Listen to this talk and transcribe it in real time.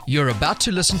You're about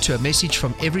to listen to a message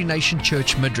from Every Nation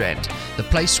Church Midrand, the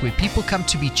place where people come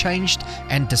to be changed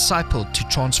and discipled to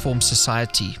transform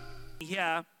society.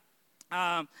 Here,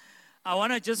 I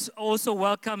want to just also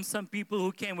welcome some people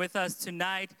who came with us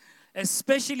tonight,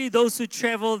 especially those who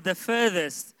traveled the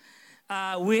furthest.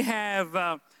 We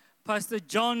have Pastor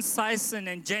John Sison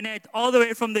and Janet all the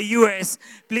way from the U.S.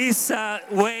 Please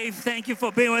wave. Thank you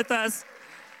for being with us.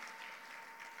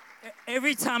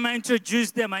 Every time I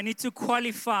introduce them, I need to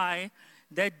qualify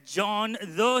that John,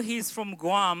 though he's from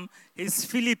Guam, he's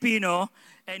Filipino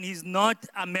and he's not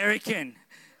American.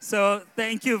 So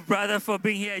thank you, brother, for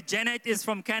being here. Janet is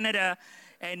from Canada,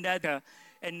 and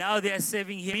now they are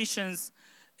serving missions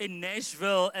in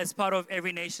Nashville as part of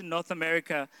Every Nation North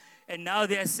America. And now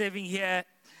they are serving here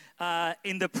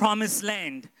in the Promised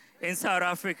Land in South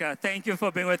Africa. Thank you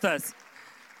for being with us.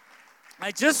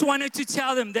 I just wanted to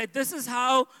tell them that this is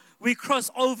how we cross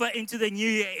over into the new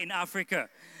year in Africa.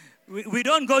 We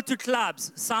don't go to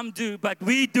clubs. Some do, but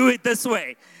we do it this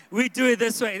way. We do it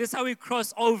this way. This is how we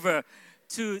cross over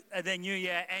to the new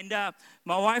year. And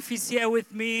my wife is here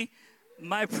with me,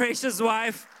 my precious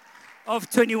wife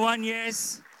of 21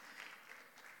 years.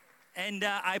 And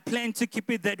I plan to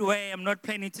keep it that way. I'm not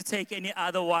planning to take any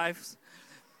other wives.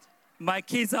 My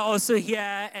kids are also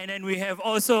here. And then we have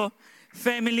also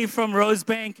family from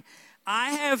Rosebank.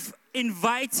 I have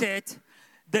invited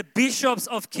the bishops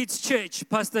of Kids Church,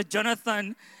 Pastor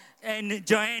Jonathan and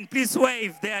Joanne. Please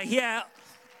wave. They are here.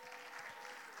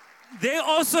 They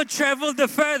also traveled the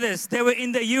furthest. They were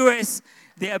in the U.S.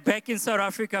 They are back in South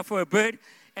Africa for a bit.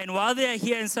 And while they are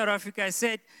here in South Africa, I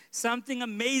said, something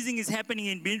amazing is happening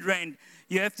in Midrand.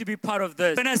 You have to be part of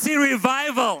this. When I see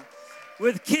revival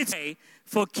with kids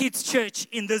for Kids Church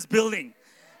in this building.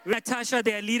 Natasha,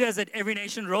 they are leaders at Every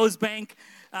Nation Rosebank.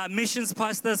 Missions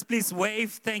pastors, please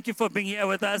wave. Thank you for being here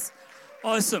with us.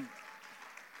 Awesome.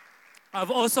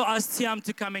 I've also asked Tiam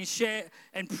to come and share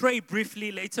and pray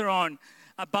briefly later on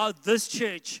about this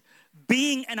church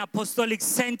being an apostolic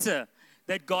center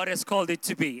that God has called it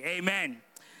to be. Amen.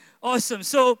 Awesome.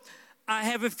 So I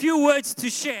have a few words to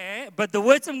share, but the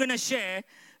words I'm going to share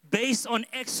based on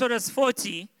Exodus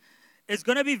 40 is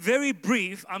going to be very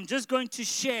brief. I'm just going to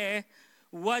share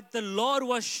what the Lord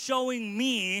was showing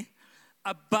me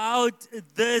about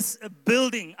this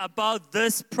building, about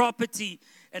this property,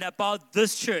 and about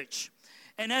this church.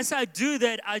 And as I do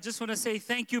that, I just want to say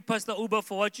thank you, Pastor Uba,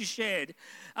 for what you shared.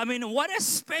 I mean, what a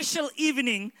special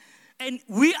evening. And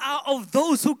we are of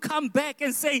those who come back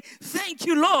and say, thank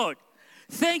you, Lord.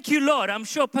 Thank you, Lord. I'm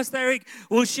sure Pastor Eric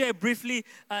will share briefly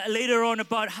later on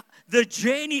about the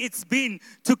journey it's been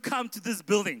to come to this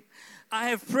building. I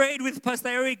have prayed with Pastor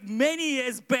Eric many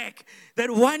years back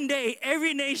that one day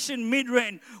Every Nation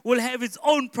Midrand will have its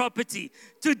own property.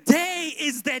 Today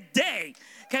is that day.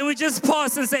 Can we just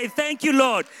pause and say, thank you,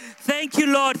 Lord. Thank you,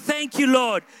 Lord. Thank you,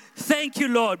 Lord. Thank you,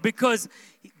 Lord. Because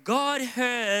God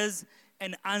hears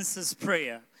and answers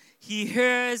prayer. He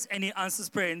hears and He answers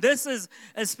prayer. And this is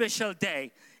a special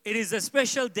day. It is a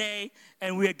special day,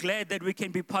 and we are glad that we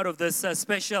can be part of this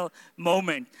special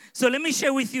moment. So let me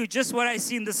share with you just what I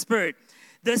see in the Spirit.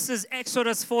 This is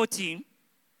Exodus 14,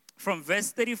 from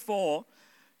verse 34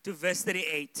 to verse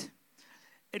 38.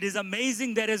 It is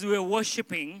amazing that as we were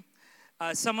worshiping,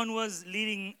 someone was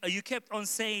leading, you kept on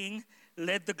saying,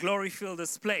 let the glory fill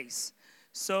this place.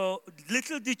 So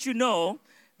little did you know,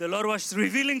 the Lord was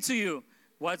revealing to you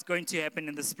what's going to happen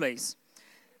in this place.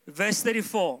 Verse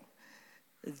 34.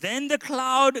 Then the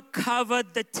cloud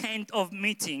covered the tent of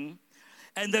meeting,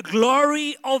 and the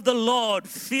glory of the Lord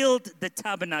filled the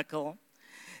tabernacle.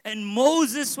 And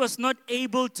Moses was not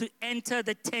able to enter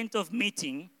the tent of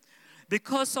meeting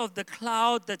because of the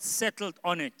cloud that settled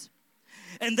on it.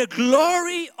 And the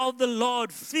glory of the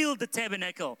Lord filled the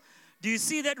tabernacle. Do you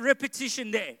see that repetition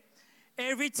there?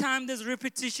 Every time there's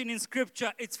repetition in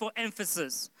Scripture, it's for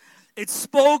emphasis. It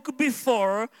spoke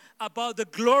before about the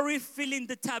glory filling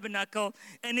the tabernacle,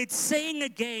 and it's saying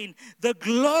again, the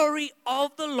glory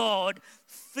of the Lord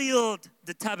filled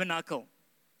the tabernacle.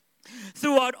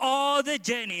 Throughout all the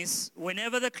journeys,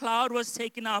 whenever the cloud was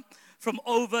taken up from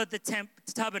over the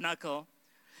tabernacle,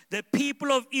 the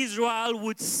people of Israel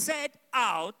would set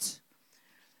out,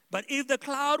 but if the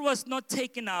cloud was not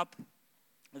taken up,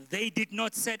 they did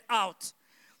not set out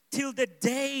till the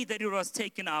day that it was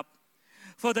taken up.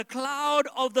 For the cloud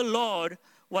of the Lord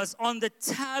was on the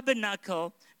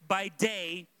tabernacle by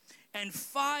day, and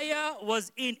fire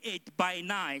was in it by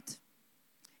night,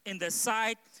 in the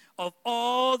sight of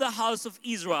all the house of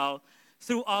Israel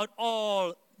throughout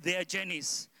all their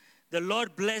journeys. The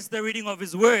Lord bless the reading of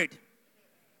His word.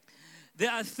 There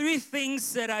are three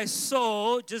things that I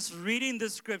saw just reading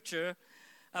the scripture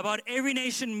about Every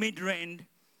Nation Midrand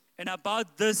and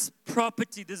about this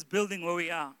property, this building where we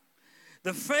are.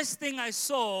 The first thing I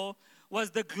saw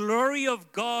was the glory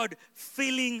of God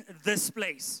filling this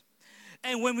place.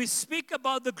 And when we speak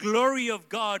about the glory of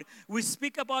God, we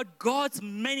speak about God's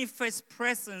manifest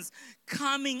presence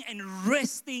coming and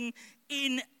resting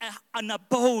in an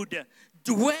abode,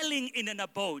 dwelling in an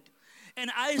abode. And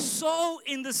I saw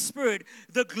in the Spirit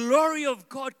the glory of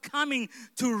God coming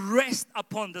to rest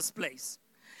upon this place.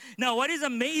 Now, what is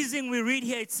amazing, we read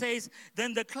here, it says,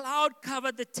 then the cloud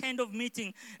covered the tent of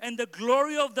meeting, and the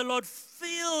glory of the Lord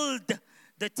filled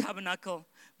the tabernacle.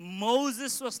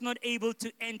 Moses was not able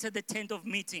to enter the tent of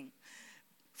meeting.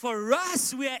 For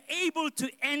us, we are able to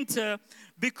enter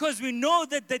because we know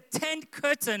that the tent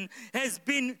curtain has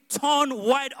been torn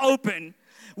wide open.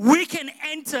 We can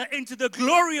enter into the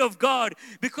glory of God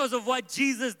because of what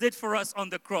Jesus did for us on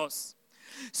the cross.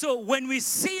 So when we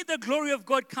see the glory of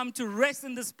God come to rest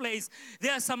in this place,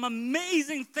 there are some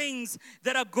amazing things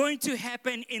that are going to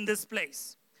happen in this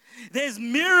place. There's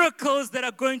miracles that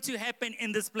are going to happen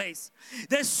in this place.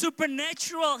 There's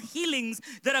supernatural healings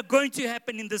that are going to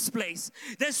happen in this place.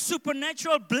 There's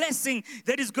supernatural blessing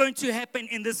that is going to happen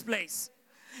in this place.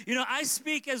 You know, I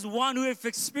speak as one who have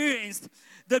experienced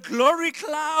the glory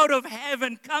cloud of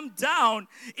heaven come down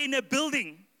in a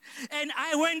building. And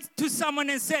I went to someone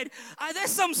and said, are there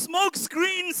some smoke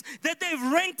screens that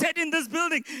they've rented in this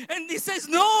building? And he says,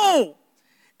 no.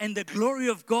 And the glory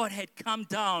of God had come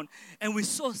down, and we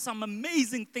saw some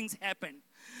amazing things happen.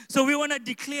 So we want to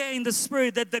declare in the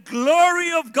Spirit that the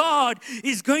glory of God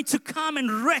is going to come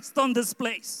and rest on this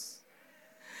place.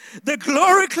 The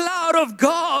glory cloud of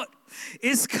God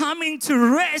is coming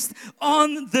to rest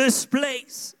on this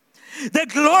place. The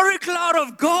glory cloud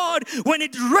of God, when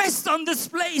it rests on this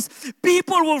place,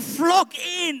 people will flock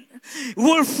in. They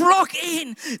will flock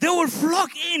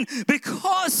in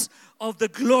because of the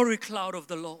glory cloud of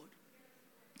the Lord.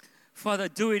 Father,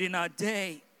 do it in our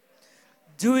day.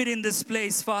 Do it in this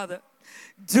place, Father.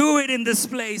 Do it in this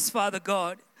place, Father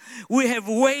God. We have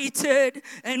waited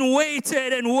and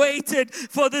waited and waited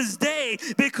for this day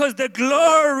because the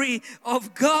glory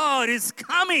of God is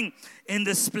coming in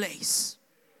this place.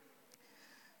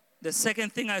 The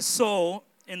second thing I saw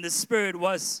in the Spirit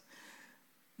was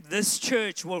this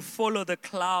church will follow the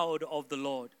cloud of the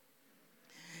Lord.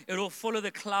 It will follow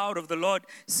the cloud of the Lord.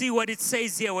 See what it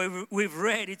says here, we've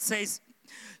read. It says,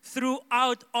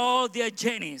 throughout all their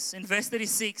journeys, in verse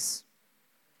 36,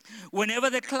 whenever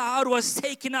the cloud was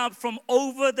taken up from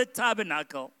over the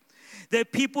tabernacle, the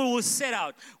people will set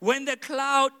out. When the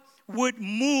cloud would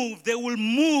move, they will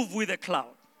move with the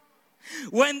cloud.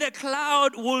 When the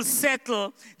cloud will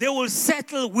settle, they will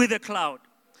settle with the cloud.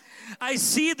 I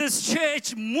see this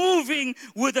church moving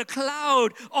with the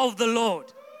cloud of the Lord.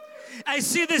 I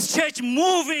see this church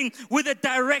moving with the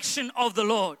direction of the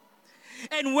Lord.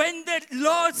 And when the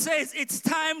Lord says it's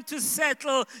time to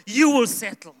settle, you will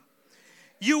settle.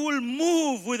 You will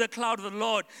move with the cloud of the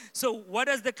Lord. So what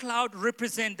does the cloud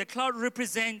represent? The cloud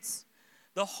represents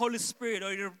the Holy Spirit,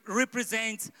 or it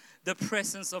represents the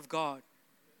presence of God.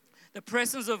 The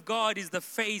presence of God is the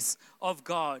face of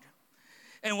God.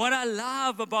 And what I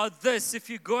love about this, if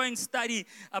you go and study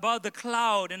about the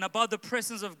cloud and about the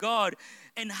presence of God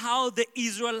and how the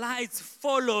Israelites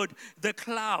followed the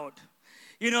cloud.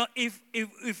 You know,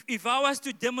 if I was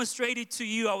to demonstrate it to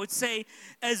you, I would say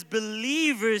as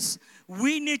believers,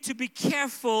 we need to be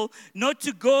careful not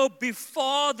to go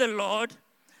before the Lord,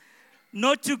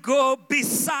 not to go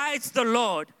besides the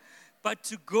Lord, but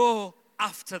to go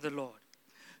after the Lord,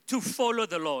 to follow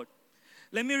the Lord.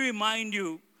 Let me remind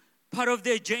you, part of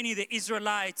their journey, the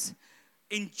Israelites,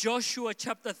 in Joshua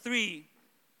chapter 3,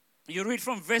 you read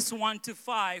from verse 1 to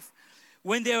 5,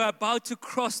 when they were about to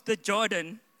cross the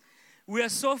Jordan. We are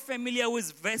so familiar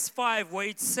with verse 5 where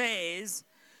it says,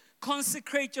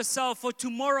 consecrate yourself for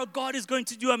tomorrow God is going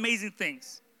to do amazing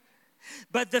things.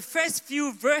 But the first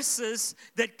few verses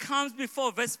that comes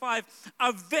before verse 5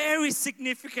 are very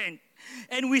significant.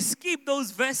 And we skip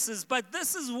those verses. But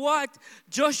this is what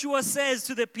Joshua says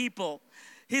to the people.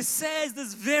 He says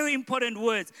these very important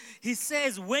words. He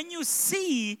says, when you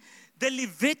see the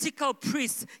Levitical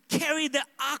priests carry the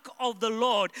ark of the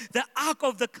Lord, the ark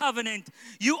of the covenant,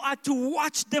 you are to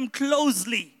watch them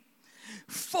closely.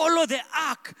 Follow the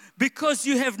ark because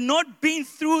you have not been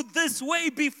through this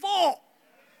way before.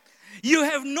 You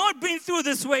have not been through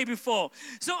this way before.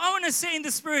 So I want to say in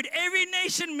the Spirit, Every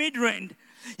Nation Midrand,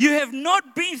 you have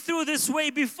not been through this way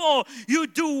before. You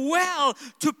do well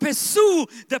to pursue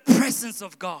the presence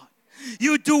of God.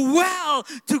 You do well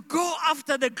to go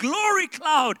after the glory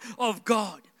cloud of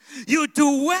God. You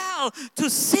do well to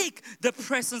seek the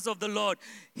presence of the Lord.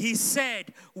 He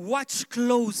said, watch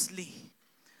closely.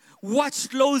 Watch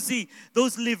closely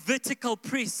those Levitical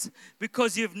priests,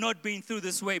 because you've not been through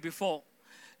this way before.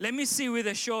 Let me see with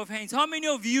a show of hands. How many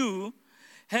of you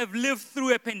have lived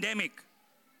through a pandemic?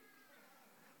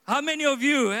 How many of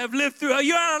you have lived through? Oh,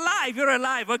 you're alive. You're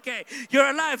alive. Okay. You're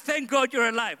alive. Thank God you're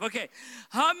alive. Okay.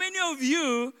 How many of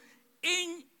you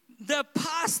in the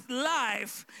past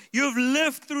life, you've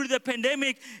lived through the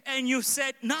pandemic and you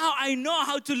said, now I know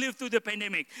how to live through the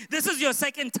pandemic? This is your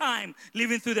second time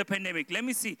living through the pandemic. Let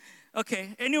me see.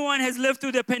 Okay. Anyone has lived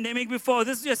through the pandemic before?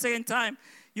 This is your second time.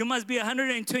 You must be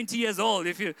 120 years old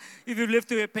if you've lived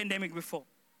through a pandemic before.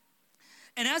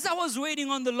 And as I was waiting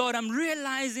on the Lord, I'm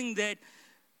realizing that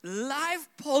life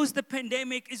post the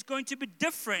pandemic is going to be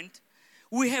different.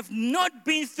 We have not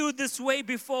been through this way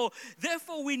before.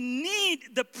 Therefore, we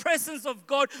need the presence of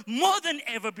God more than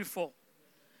ever before.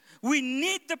 We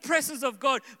need the presence of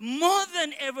God more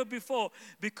than ever before,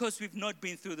 because we've not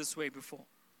been through this way before.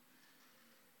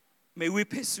 May we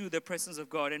pursue the presence of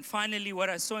God. And finally, what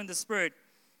I saw in the Spirit,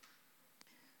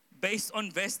 based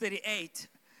on verse 38,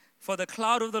 for the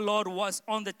cloud of the Lord was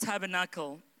on the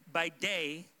tabernacle by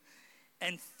day,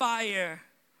 and fire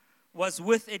was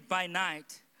with it by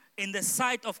night, in the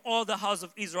sight of all the house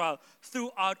of Israel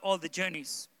throughout all the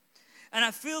journeys. And I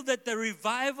feel that the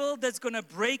revival that's going to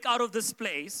break out of this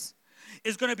place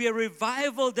is going to be a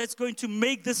revival that's going to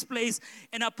make this place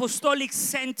an apostolic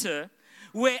center,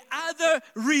 where other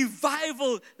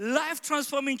revival,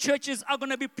 life-transforming churches are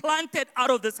going to be planted out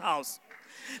of this house.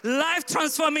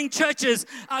 Life-transforming churches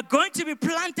are going to be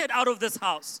planted out of this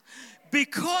house.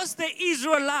 Because the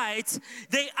Israelites,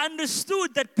 they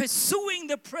understood that pursuing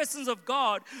the presence of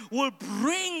God will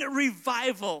bring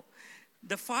revival.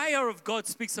 The fire of God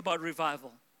speaks about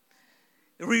revival.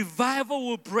 Revival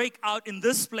will break out in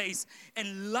this place,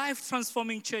 and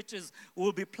life-transforming churches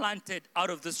will be planted out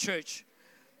of this church.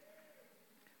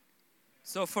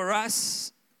 So for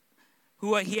us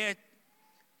who are here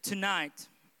tonight,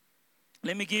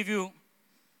 let me give you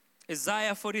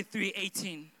Isaiah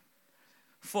 43:18.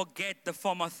 Forget the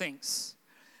former things.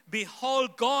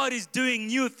 Behold, God is doing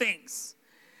new things.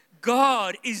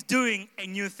 God is doing a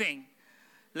new thing.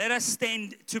 Let us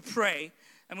stand to pray.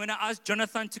 I'm going to ask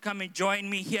Jonathan to come and join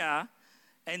me here.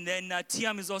 And then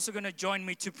Tiam is also going to join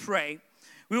me to pray.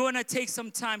 We want to take some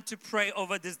time to pray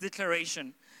over this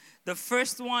declaration. The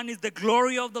first one is the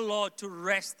glory of the Lord to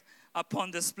rest upon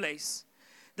this place.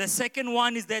 The second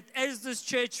one is that as this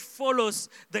church follows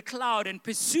the cloud and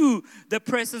pursue the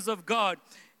presence of God,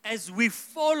 as we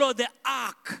follow the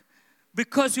ark,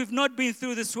 because we've not been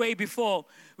through this way before,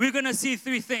 we're going to see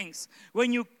three things.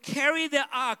 When you carry the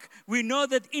ark, we know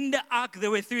that in the ark there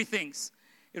were three things.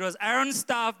 It was Aaron's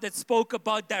staff that spoke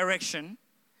about direction.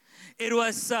 It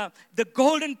was the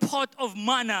golden pot of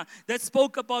manna that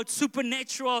spoke about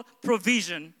supernatural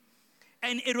provision.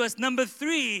 And it was number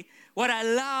three, what I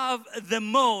love the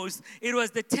most, it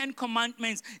was the 10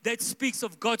 Commandments that speaks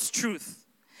of God's truth.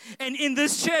 And in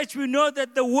this church, we know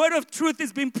that the word of truth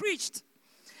is being preached.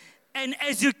 And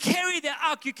as you carry the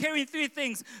ark, you're carrying three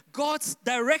things: God's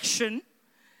direction,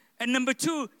 and number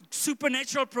two,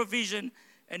 supernatural provision,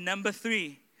 and number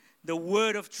three, the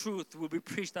word of truth will be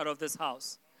preached out of this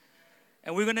house.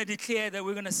 And we're going to declare that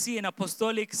we're going to see an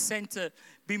apostolic center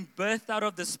being birthed out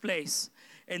of this place.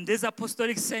 And this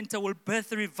apostolic center will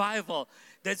birth a revival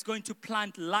that's going to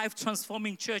plant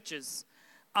life-transforming churches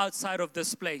outside of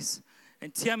this place.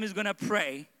 And Tiam is going to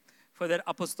pray for that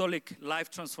apostolic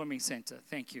life-transforming center.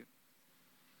 Thank you.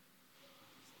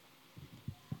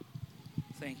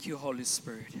 Thank you, Holy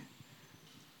Spirit.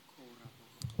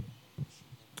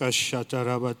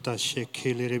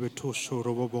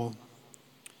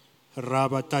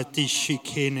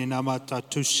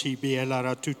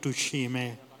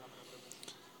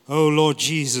 Oh Lord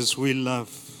Jesus, we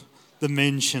love the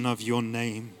mention of your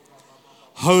name.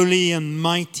 Holy and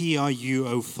mighty are you,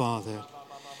 O Father.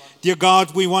 Dear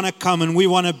God, we want to come and we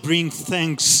want to bring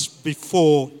thanks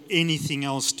before anything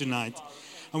else tonight.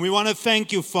 And we want to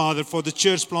thank you, Father, for the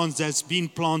church plants that's been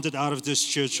planted out of this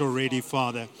church already,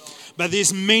 Father. But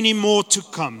there's many more to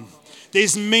come.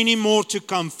 There's many more to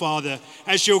come, Father.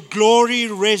 As your glory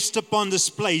rests upon this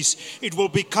place, it will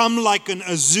become like an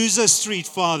Azusa Street,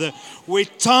 Father, where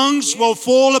tongues will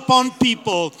fall upon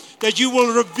people, that you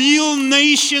will reveal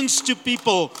nations to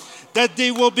people, that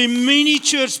there will be many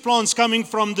church plants coming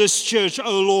from this church,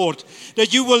 O Lord,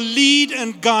 that you will lead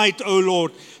and guide, O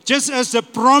Lord. Just as the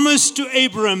promise to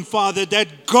Abraham, Father,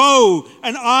 that go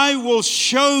and I will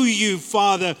show you,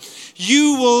 Father.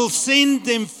 You will send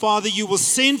them, Father. You will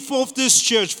send forth this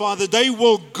church, Father. They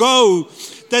will go.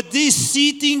 that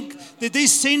their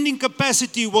sending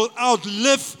capacity will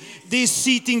outlive their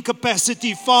seating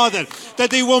capacity, Father. That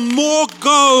they will more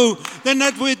go than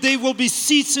that there will be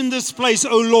seats in this place,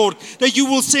 oh Lord. That you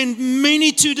will send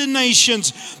many to the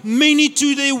nations, many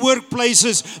to their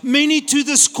workplaces, many to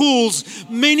the schools,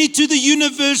 many to the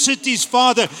universities,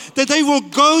 Father. That they will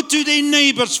go to their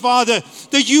neighbors, Father.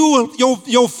 That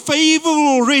your favor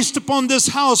will rest upon this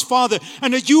house, Father.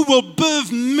 And that you will birth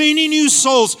many new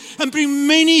souls and bring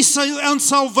many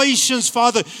salvations,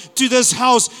 Father, to this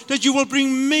house. That you will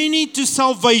bring many to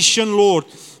salvation, Lord.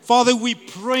 Father, we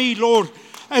pray, Lord,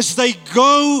 as they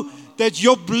go, that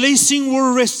your blessing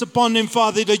will rest upon them,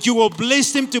 Father, that you will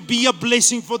bless them to be a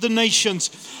blessing for the nations.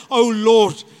 Oh,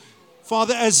 Lord,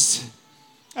 Father, as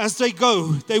they go,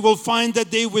 they will find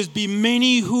that there will be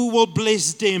many who will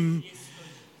bless them.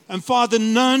 And Father,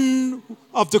 none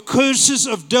of the curses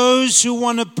of those who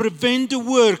want to prevent the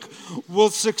work will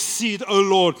succeed, oh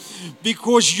Lord,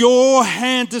 because your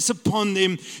hand is upon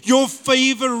them. Your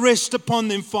favor rests upon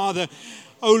them, Father.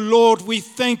 Oh Lord, we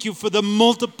thank you for the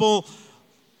multiple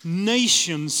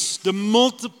nations, the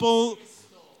multiple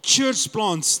church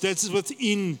plants that's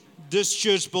within this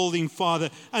church building, Father,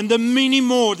 and the many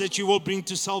more that you will bring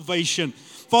to salvation.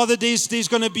 Father, there's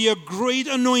going to be a great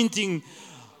anointing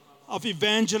of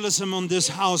evangelism on this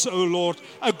house, oh Lord.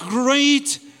 A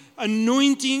great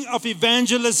anointing of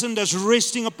evangelism that's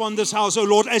resting upon this house, oh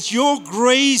Lord. As your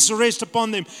grace rests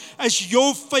upon them, as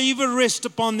your favor rests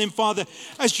upon them, Father,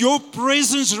 as your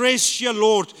presence rests here,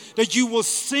 Lord, that you will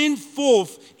send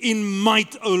forth in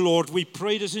might, oh Lord. We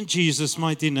pray this in Jesus'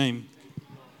 mighty name.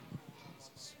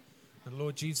 And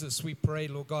Lord Jesus, we pray,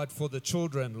 Lord God, for the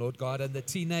children, Lord God, and the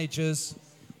teenagers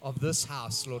of this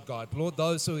house, Lord God. Lord,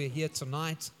 those who are here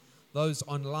tonight, those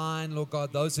online, Lord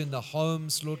God, those in the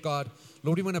homes, Lord God.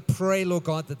 Lord, we want to pray, Lord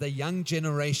God, that the young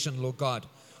generation, Lord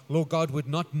God, would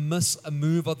not miss a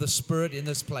move of the Spirit in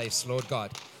this place, Lord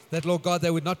God. That, Lord God, they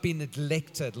would not be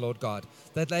neglected, Lord God.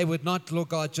 That they would not, Lord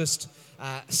God, just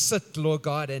sit, Lord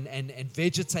God, and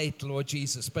vegetate, Lord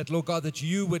Jesus. But, Lord God, that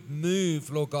you would move,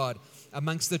 Lord God,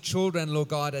 amongst the children, Lord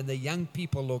God, and the young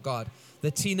people, Lord God,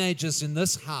 the teenagers in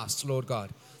this house, Lord God.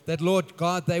 That, Lord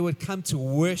God, they would come to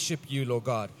worship you, Lord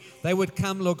God. They would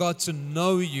come, Lord God, to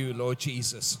know you, Lord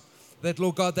Jesus. That,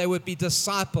 Lord God, they would be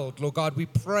discipled, Lord God. We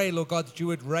pray, Lord God, that you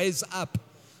would raise up,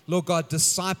 Lord God,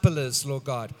 disciplers, Lord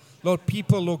God. Lord,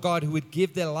 people, Lord God, who would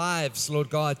give their lives, Lord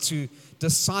God, to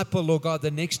disciple, Lord God, the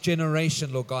next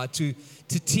generation, Lord God, to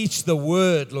teach the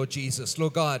word, Lord Jesus,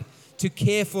 Lord God, to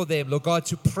care for them, Lord God,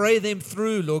 to pray them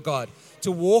through, Lord God,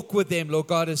 to walk with them, Lord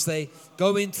God, as they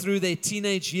go in through their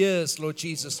teenage years, Lord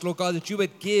Jesus. Lord God, that you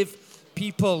would give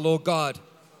people, Lord God,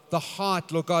 the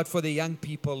heart, Lord God, for the young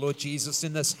people, Lord Jesus,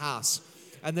 in this house.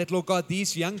 And that, Lord God,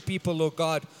 these young people, Lord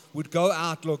God, would go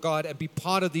out, Lord God, and be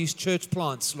part of these church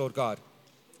plants, Lord God.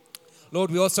 Lord,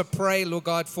 we also pray, Lord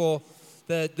God, for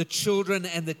the children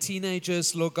and the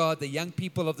teenagers, Lord God, the young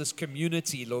people of this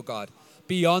community, Lord God,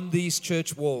 beyond these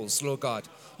church walls, Lord God.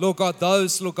 Lord God,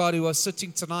 those, Lord God, who are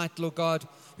sitting tonight, Lord God,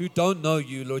 who don't know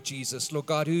you, Lord Jesus, Lord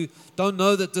God, who don't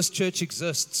know that this church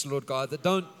exists, Lord God,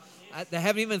 they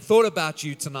haven't even thought about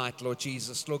you tonight, Lord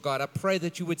Jesus, Lord God. I pray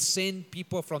that you would send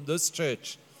people from this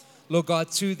church, Lord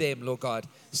God, to them, Lord God.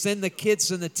 Send the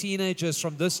kids and the teenagers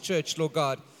from this church, Lord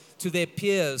God, to their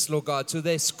peers, Lord God, to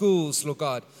their schools, Lord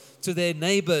God, to their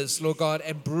neighbors, Lord God,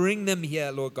 and bring them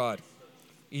here, Lord God.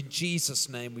 In Jesus'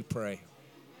 name we pray.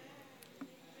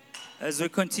 As we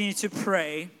continue to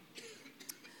pray,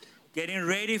 getting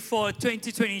ready for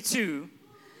 2022,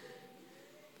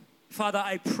 Father,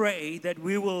 I pray that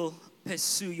we will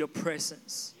pursue your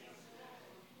presence.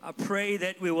 I pray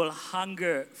that we will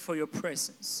hunger for your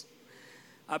presence.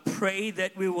 I pray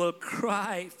that we will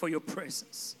cry for your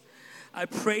presence. I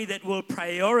pray that we'll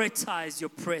prioritize your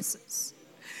presence.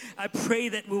 I pray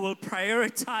that we will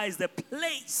prioritize the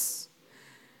place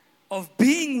of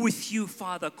being with you,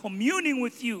 Father, communing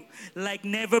with you like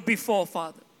never before,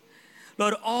 Father.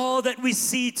 Lord, all that we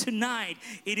see tonight,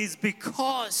 it is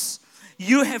because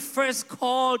you have first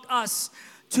called us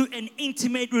to an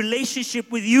intimate relationship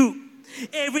with you.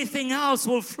 Everything else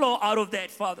will flow out of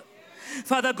that, Father.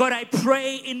 Father God, I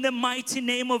pray in the mighty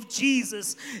name of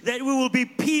Jesus that we will be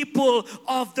people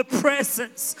of the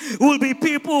presence. We will be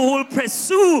people who will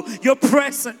pursue your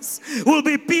presence. We will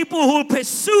be people who will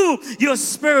pursue your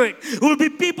spirit. We will be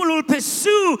people who will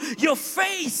pursue your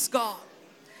face, God.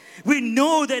 We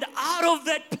know that out of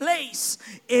that place,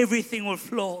 everything will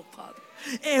flow, Father.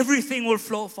 Everything will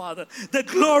flow, Father. The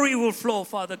glory will flow,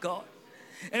 Father God.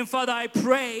 And Father, I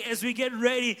pray as we get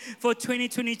ready for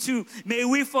 2022, may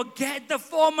we forget the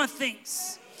former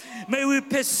things. May we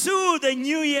pursue the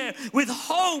new year with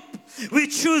hope. We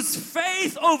choose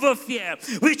faith over fear.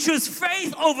 We choose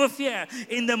faith over fear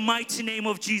in the mighty name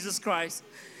of Jesus Christ.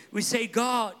 We say,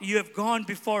 God, you have gone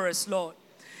before us, Lord.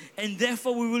 And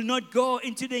therefore we will not go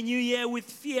into the new year with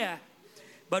fear,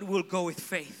 but we'll go with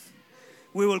faith.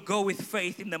 We will go with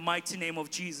faith in the mighty name of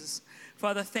Jesus.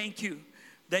 Father, thank you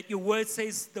that your word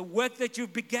says the work that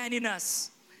you've begun in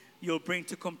us, you'll bring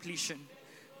to completion.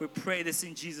 We pray this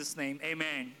in Jesus' name.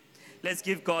 Amen. Let's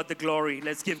give God the glory.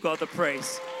 Let's give God the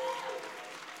praise.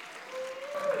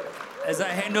 As I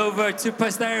hand over to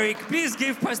Pastor Eric, please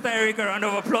give Pastor Eric a round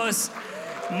of applause.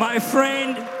 My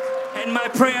friend and my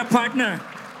prayer partner.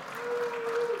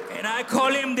 And I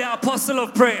call him the apostle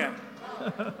of prayer.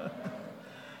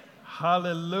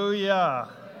 Hallelujah.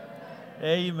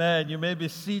 Amen. You may be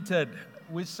seated.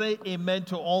 We say amen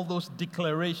to all those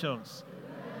declarations.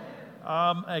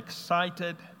 I'm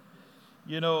excited.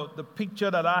 You know, the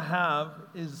picture that I have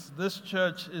is this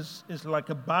church is like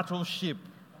a battleship.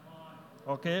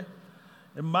 Okay?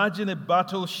 Imagine a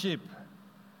battleship.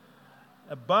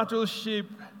 A battleship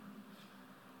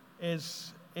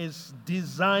is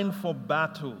designed for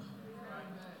battle.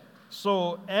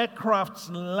 So aircrafts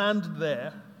land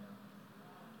there,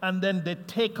 and then they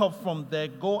take off from there,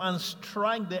 go and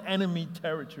strike the enemy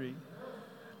territory.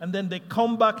 And then they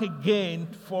come back again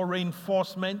for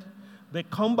reinforcement. They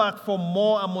come back for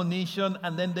more ammunition,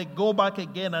 and then they go back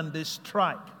again and they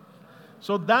strike.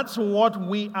 So that's what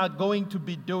we are going to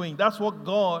be doing. That's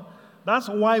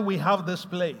why we have this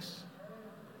place.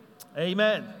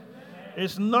 Amen.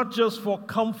 It's not just for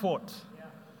comfort,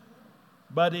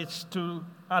 but it's to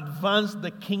advance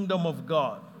the kingdom of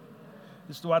God.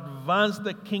 It's to advance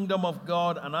the kingdom of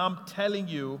God, and I'm telling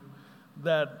you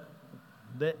that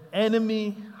the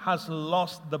enemy has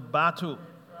lost the battle.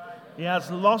 He has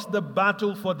lost the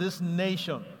battle for this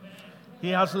nation. He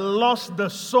has lost the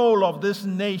soul of this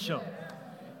nation.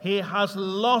 He has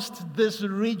lost this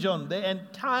region, the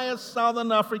entire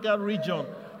Southern Africa region.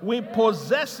 We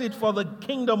possess it for the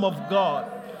kingdom of God.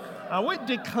 And we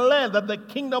declare that the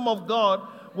kingdom of God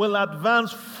will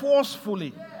advance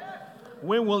forcefully.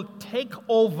 We will take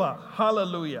over.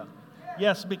 Hallelujah.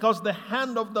 Yes, because the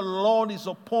hand of the Lord is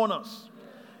upon us.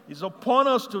 It's upon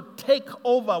us to take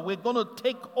over. We're going to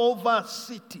take over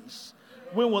cities.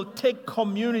 We will take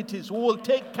communities. We will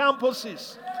take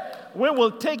campuses. We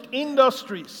will take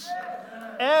industries.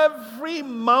 Every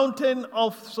mountain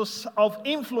of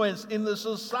influence in the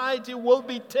society will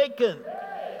be taken.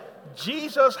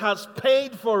 Jesus has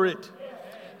paid for it.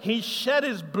 He shed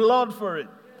his blood for it.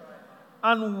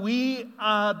 And we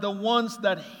are the ones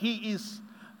that he is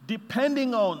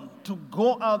depending on to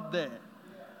go out there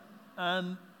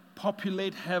and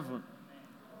populate heaven.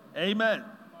 Amen.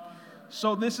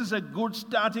 So this is a good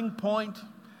starting point.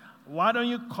 Why don't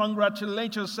you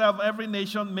congratulate yourself, every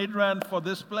nation, Midrand, for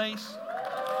this place?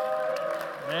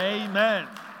 Amen.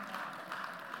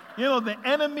 You know, the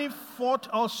enemy fought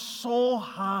us so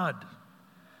hard.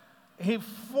 He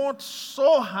fought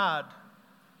so hard.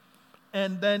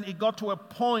 And then it got to a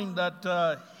point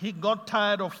that he got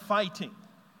tired of fighting.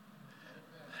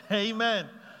 Amen.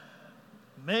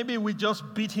 Maybe we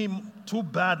just beat him too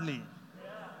badly.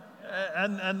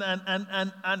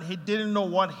 And he didn't know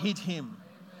what hit him.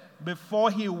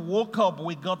 Before he woke up,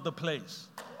 we got the place.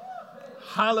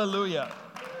 Hallelujah.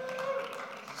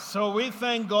 So we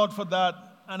thank God for that.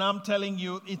 And I'm telling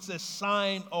you, it's a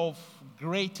sign of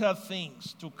greater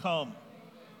things to come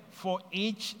for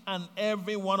each and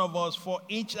every one of us, for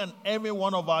each and every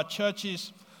one of our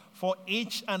churches, for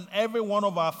each and every one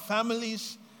of our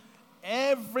families.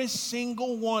 Every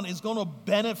single one is going to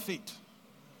benefit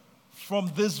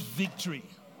from this victory.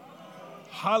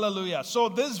 Hallelujah. So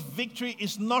this victory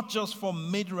is not just for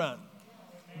Midrand.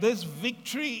 This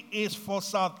victory is for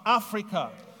South Africa.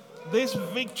 This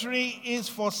victory is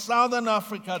for Southern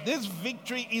Africa. This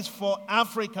victory is for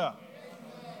Africa.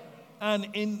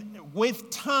 And with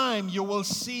time, you will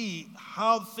see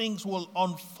how things will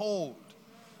unfold.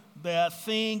 There are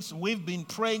things we've been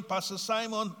praying. Pastor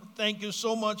Simon, thank you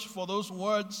so much for those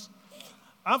words.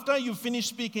 After you finished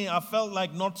speaking, I felt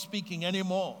like not speaking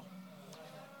anymore.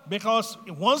 Because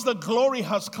once the glory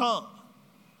has come,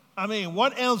 I mean,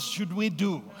 what else should we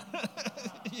do?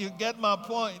 You get my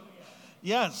point?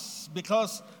 Yes,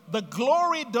 because the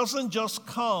glory doesn't just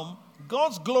come,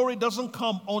 God's glory doesn't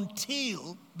come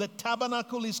until the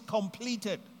tabernacle is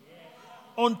completed.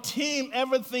 Until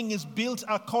everything is built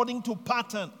according to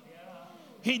pattern.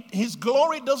 His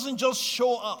glory doesn't just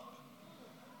show up.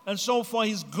 And so for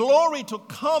his glory to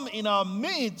come in our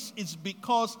midst, it's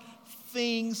because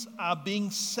things are being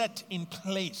set in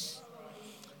place.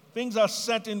 Things are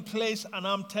set in place, and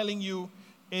I'm telling you,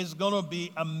 it's going to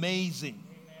be amazing.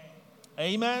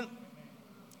 Amen?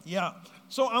 Yeah.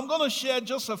 So I'm going to share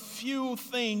just a few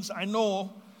things. I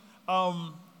know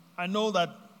that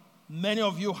many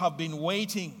of you have been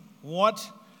waiting.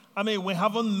 We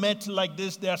haven't met like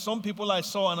this. There are some people I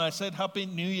saw and I said, Happy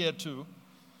New Year to.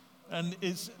 And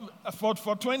it's for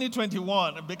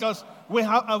 2021, because we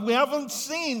haven't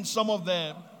seen some of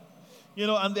them,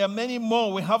 and there are many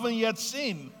more we haven't yet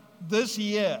seen this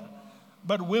year,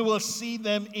 but we will see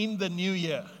them in the new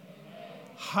year.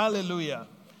 Hallelujah.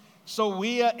 So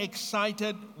we are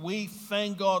excited. We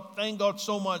thank God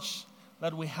so much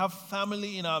that we have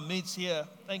family in our midst here.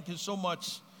 Thank you so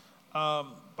much,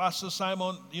 Pastor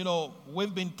Simon.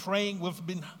 We've been praying. We've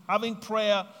been having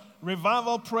prayer,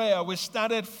 revival prayer. We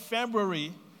started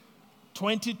February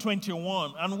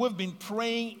 2021, and we've been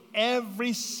praying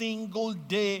every single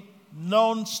day,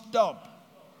 non-stop,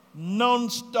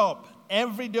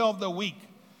 every day of the week,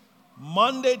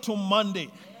 Monday to Monday.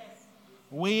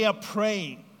 We are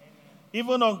praying.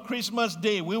 Even on Christmas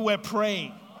Day, we were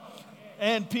praying.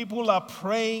 And people are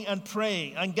praying and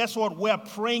praying. And guess what? We're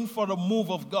praying for the move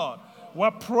of God.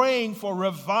 We're praying for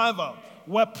revival.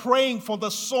 We're praying for the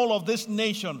soul of this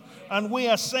nation. And we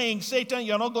are saying, Satan,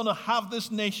 you're not going to have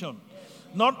this nation.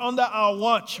 Not under our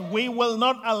watch. We will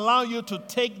not allow you to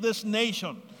take this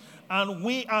nation. And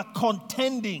we are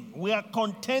contending. We are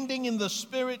contending in the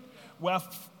spirit. We are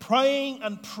praying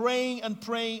and praying and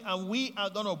praying. And we are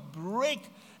going to break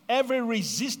every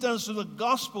resistance to the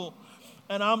gospel.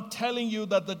 And I'm telling you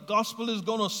that the gospel is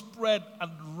going to spread at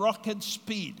rocket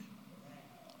speed.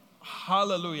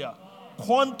 Hallelujah.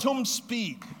 Quantum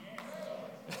speed.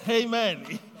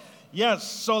 Amen. Yes.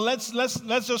 So let's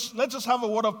just have a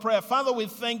word of prayer. Father, we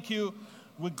thank you.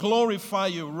 We glorify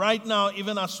you right now,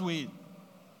 even as we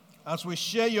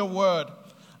share your word.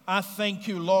 I thank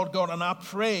you, Lord God, and I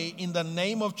pray in the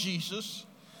name of Jesus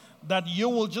that you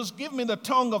will just give me the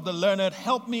tongue of the learned.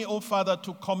 Help me, oh Father,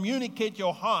 to communicate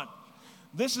your heart.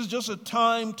 This is just a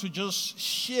time to just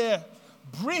share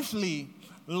briefly,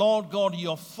 Lord God,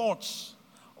 your thoughts,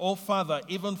 oh Father,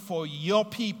 even for your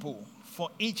people, for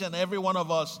each and every one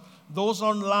of us, those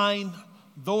online,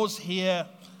 those here,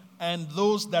 and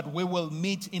those that we will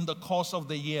meet in the course of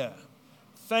the year.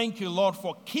 Thank you, Lord,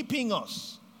 for keeping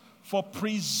us, for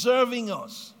preserving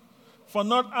us, for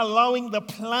not allowing the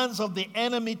plans of the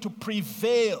enemy to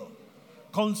prevail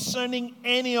concerning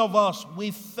any of us.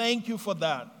 We thank you for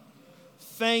that.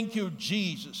 Thank you,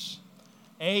 Jesus.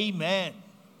 Amen.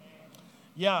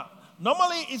 Yeah.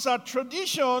 Normally, it's a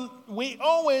tradition. We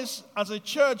always, as a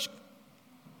church,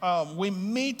 we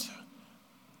meet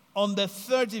on the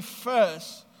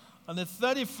 31st. And the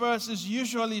 31st is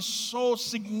usually so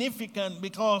significant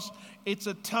because it's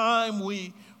a time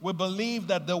we believe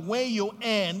that the way you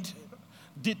end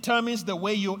determines the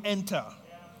way you enter.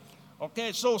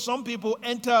 Okay, so some people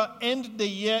end the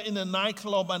year in a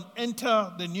nightclub and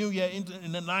enter the new year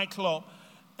in a nightclub.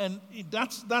 And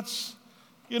that's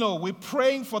we're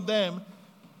praying for them.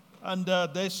 And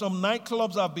there's some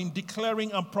nightclubs that have been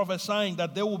declaring and prophesying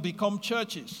that they will become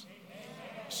churches.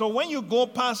 So when you go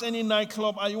past any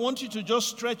nightclub, I want you to just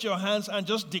stretch your hands and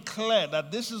just declare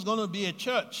that this is going to be a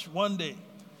church one day.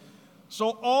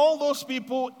 So all those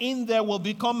people in there will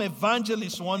become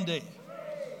evangelists one day,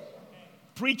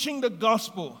 preaching the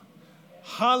gospel,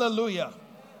 hallelujah,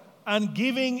 and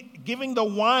giving the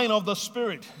wine of the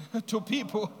Spirit to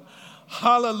people,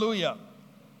 hallelujah.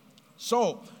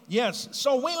 So yes,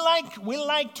 so we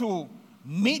like to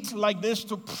meet like this,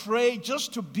 to pray,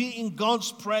 just to be in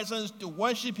God's presence, to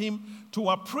worship Him, to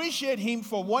appreciate Him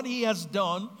for what He has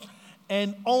done,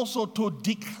 and also to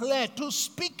declare, to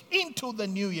speak into the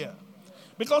new year.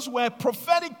 Because we're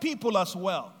prophetic people as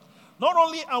well. Not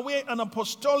only are we an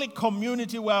apostolic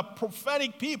community, we are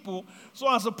prophetic people. So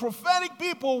as a prophetic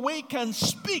people, we can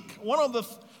speak. One of the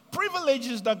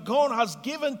privileges that God has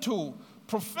given to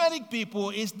prophetic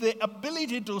people is the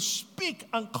ability to speak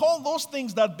and call those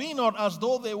things that be not as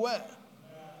though they were.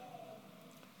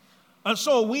 And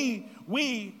so we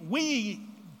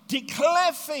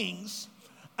declare things,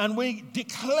 and we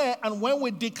declare, and when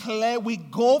we declare, we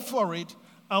go for it,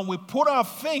 and we put our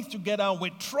faith together, and we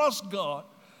trust God,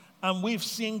 and we've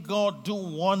seen God do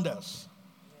wonders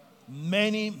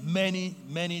many, many,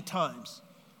 many times.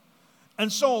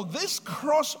 And so this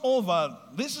crossover,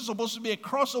 this is supposed to be a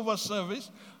crossover service.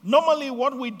 Normally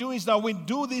what we do is that we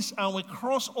do this and we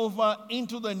cross over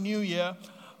into the new year,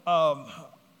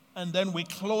 and then we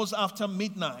close after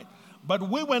midnight. But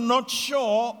we were not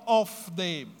sure of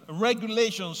the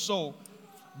regulations, so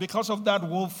because of that,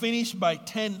 we'll finish by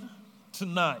 10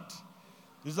 tonight.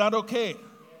 Is that okay?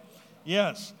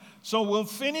 Yes. So we'll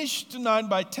finish tonight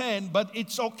by 10, but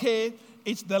it's okay.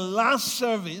 It's the last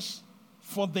service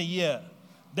for the year.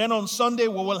 Then on Sunday,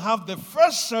 we will have the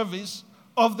first service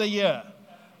of the year,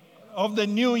 of the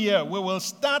new year. We will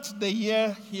start the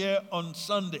year here on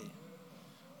Sunday.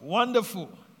 Wonderful.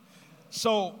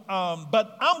 So,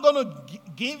 but I'm going to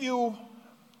give you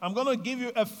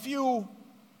a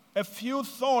few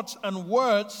thoughts and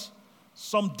words,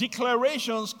 some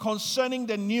declarations concerning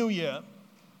the new year.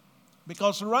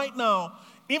 Because right now,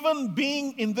 even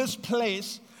being in this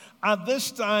place at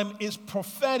this time is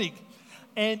prophetic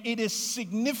and it is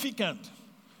significant.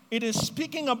 It is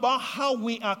speaking about how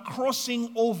we are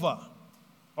crossing over.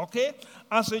 Okay?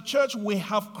 As a church, we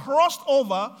have crossed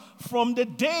over from the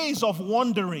days of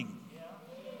wandering,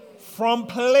 from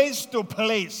place to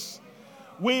place.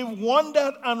 We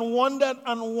wandered and wandered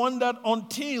and wandered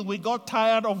until we got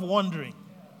tired of wandering.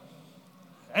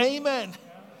 Amen.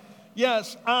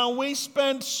 Yes, and we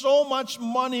spent so much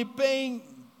money paying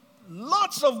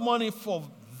lots of money for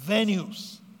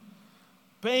venues.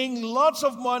 Paying lots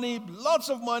of money,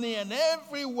 and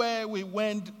everywhere we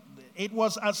went, it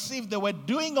was as if they were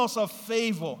doing us a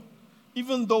favor,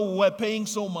 even though we were paying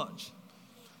so much.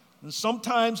 And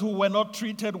sometimes we were not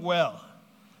treated well,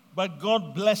 but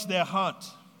God blessed their heart.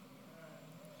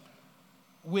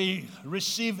 We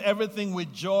receive everything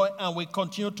with joy and we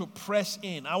continue to press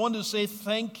in. I want to say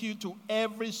thank you to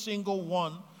every single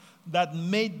one that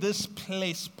made this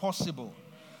place possible,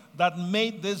 that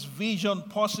made this vision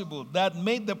possible, that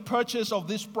made the purchase of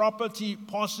this property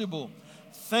possible.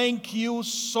 Thank you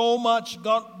so much.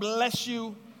 God bless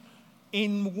you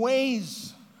in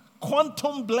ways.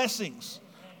 Quantum blessings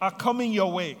are coming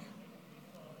your way.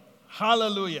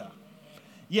 Hallelujah.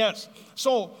 Yes.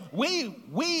 So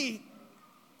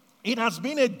it has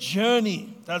been a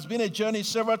journey. It has been a journey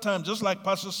several times. Just like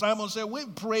Pastor Simon said,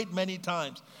 we've prayed many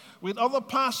times. With other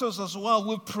pastors as well,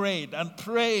 we've prayed and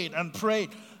prayed and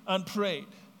prayed and prayed.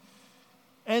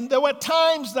 And there were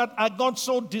times that I got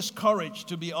so discouraged,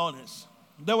 to be honest.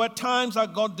 There were times I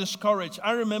got discouraged.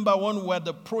 I remember when we were at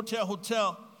the Protea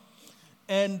Hotel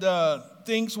and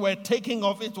things were taking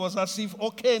off. It was as if,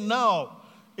 okay, now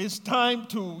it's time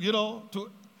to,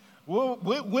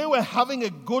 we were having a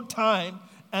good time.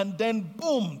 And then,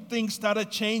 boom, things started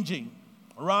changing,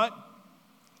 right?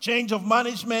 Change of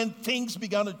management, things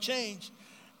began to change.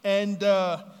 And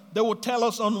they would tell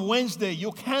us on Wednesday,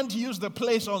 you can't use the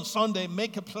place on Sunday,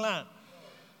 make a plan.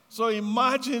 So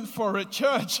imagine for a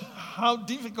church how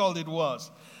difficult it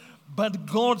was. But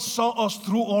God saw us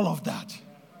through all of that.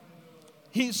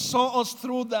 He saw us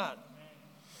through that.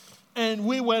 And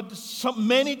we were,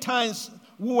 many times,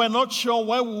 we were not sure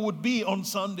where we would be on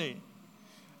Sunday.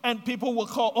 And people will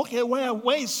call, okay,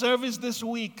 where is service this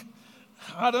week?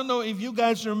 I don't know if you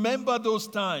guys remember those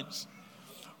times.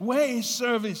 Where is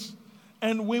service?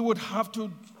 And we would have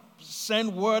to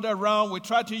send word around. We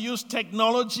try to use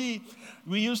technology.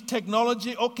 We use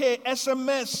technology. Okay,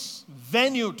 SMS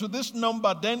venue to this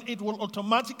number. Then it will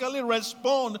automatically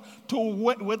respond to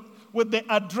with the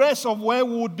address of where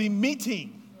we would be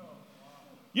meeting.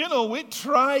 We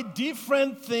try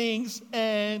different things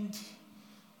and...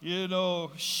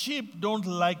 sheep don't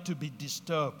like to be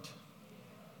disturbed.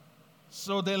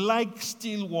 So they like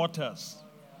still waters.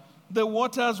 The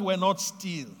waters were not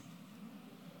still.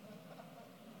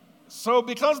 So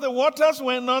because the waters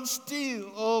were not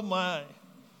still, oh my,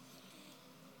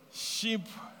 sheep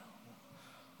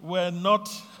were not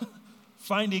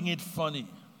finding it funny.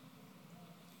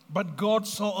 But God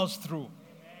saw us through.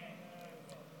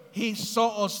 He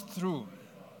saw us through.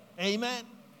 Amen.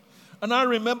 And I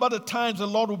remember the times the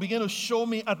Lord would begin to show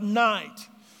me at night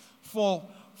for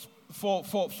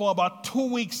about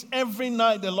 2 weeks. Every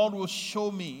night the Lord will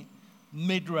show me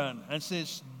Midrand and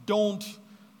says, don't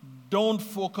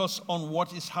focus on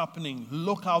what is happening.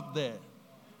 Look out there.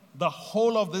 The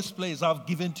whole of this place I've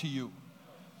given to you.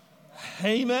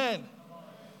 Amen.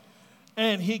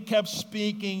 And he kept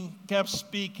speaking,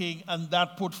 and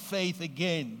that put faith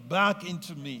again back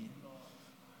into me.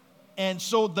 And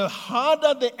so the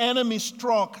harder the enemy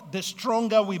struck, the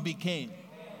stronger we became.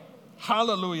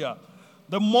 Hallelujah.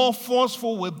 The more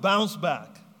forceful we bounce back.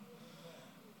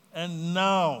 And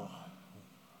now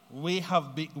we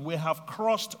have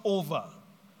crossed over.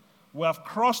 We have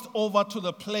crossed over to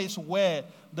the place where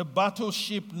the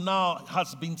battleship now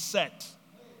has been set.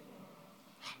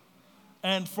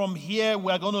 And from here,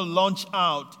 we're going to launch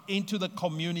out into the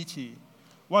community.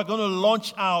 We're going to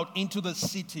launch out into the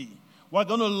city. We're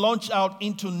going to launch out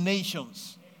into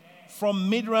nations, from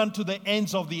Midrand to the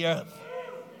ends of the earth.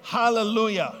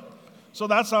 Hallelujah. So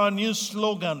that's our new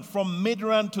slogan, from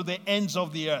Midrand to the ends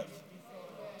of the earth.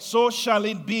 So shall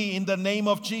it be in the name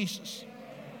of Jesus.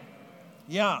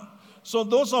 Yeah. So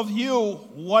those of you,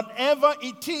 whatever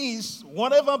it is,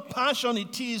 whatever passion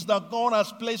it is that God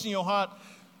has placed in your heart,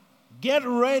 get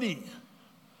ready.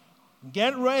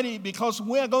 Get ready, because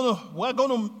we're going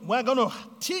to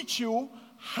teach you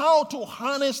how to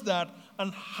harness that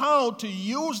and how to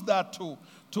use that to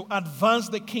advance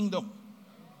the kingdom.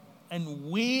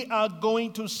 And we are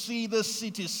going to see the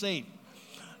city saved.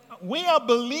 We are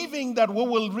believing that we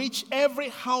will reach every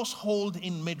household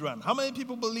in Midrand. How many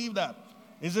people believe that?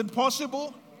 Is it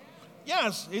possible?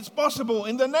 Yes, it's possible.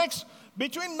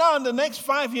 Between now and the next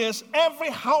 5 years,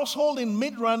 every household in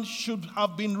Midrand should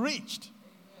have been reached.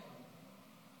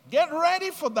 Get ready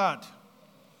for that.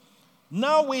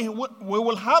 Now we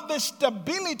will have the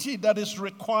stability that is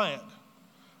required,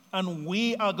 and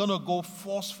we are going to go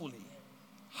forcefully.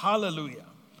 Hallelujah.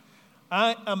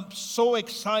 I am so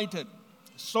excited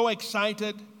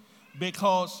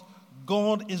because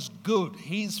God is good.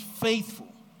 He's faithful.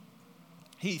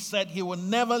 He said He will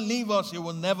never leave us. He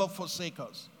will never forsake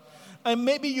us. And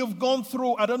maybe you've gone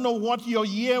through, I don't know what your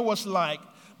year was like,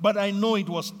 but I know it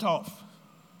was tough.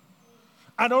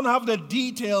 I don't have the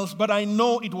details, but I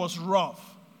know it was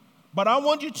rough. But I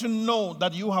want you to know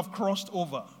that you have crossed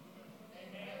over.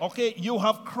 Okay, you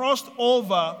have crossed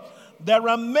over. There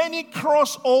are many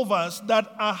crossovers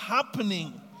that are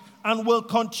happening and will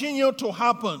continue to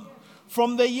happen.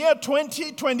 From the year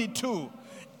 2022,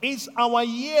 it's our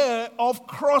year of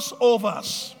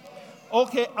crossovers.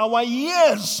 Okay, our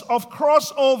years of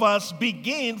crossovers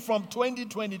begin from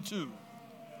 2022.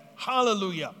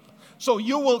 Hallelujah. So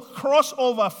you will cross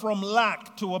over from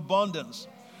lack to abundance.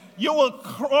 You will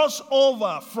cross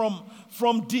over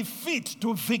from defeat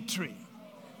to victory.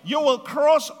 You will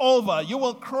cross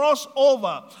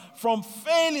over from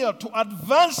failure to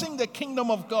advancing the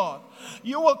kingdom of God.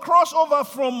 You will cross over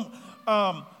from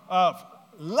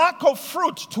lack of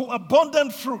fruit to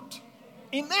abundant fruit.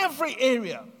 In every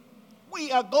area,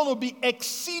 we are going to be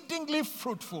exceedingly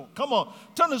fruitful. Come on,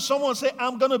 turn to someone and say,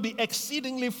 I'm going to be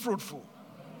exceedingly fruitful.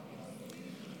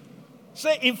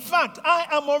 Say, in fact, I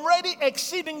am already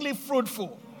exceedingly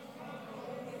fruitful.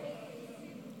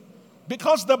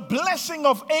 Because the blessing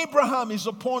of Abraham is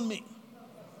upon me.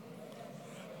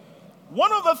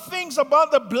 One of the things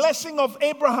about the blessing of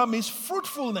Abraham is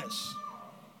fruitfulness.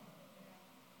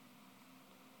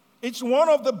 It's one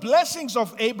of the blessings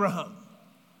of Abraham.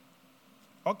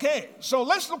 Okay, so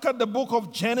let's look at the book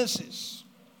of Genesis.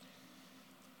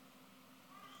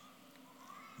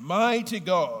 Mighty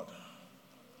God.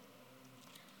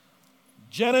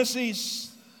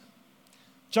 Genesis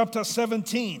chapter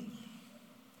 17.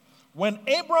 When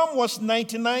Abram was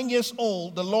 99 years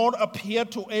old, the Lord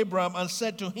appeared to Abram and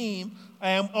said to him, I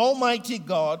am Almighty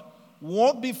God,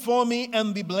 walk before me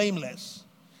and be blameless.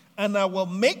 And I will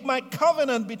make my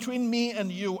covenant between me and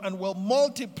you and will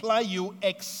multiply you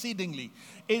exceedingly.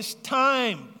 It's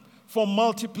time for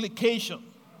multiplication.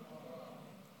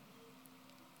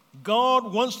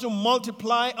 God wants to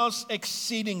multiply us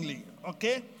exceedingly,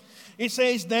 okay? It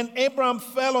says, then Abram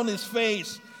fell on his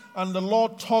face, and the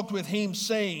Lord talked with him,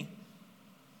 saying,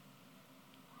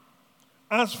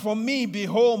 as for me,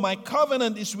 behold, my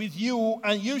covenant is with you,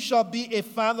 and you shall be a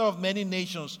father of many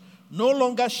nations. No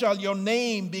longer shall your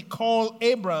name be called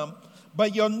Abram,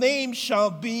 but your name shall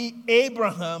be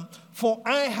Abraham, for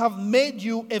I have made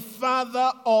you a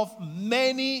father of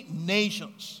many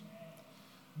nations.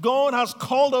 God has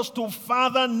called us to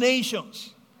father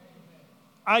nations.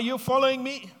 Are you following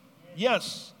me?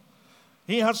 Yes.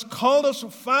 He has called us to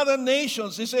father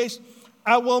nations. He says,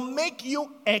 I will make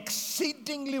you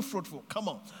exceedingly fruitful. Come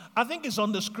on. I think it's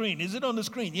on the screen. Is it on the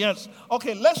screen? Yes.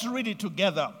 Okay, let's read it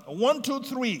together. 1, 2,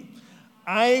 3.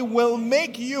 I will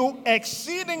make you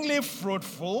exceedingly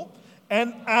fruitful,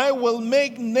 and I will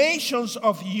make nations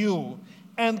of you,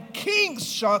 and kings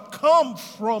shall come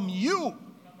from you.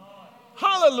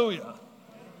 Hallelujah.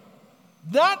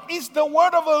 That is the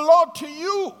word of the Lord to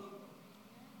you.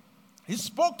 He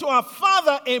spoke to our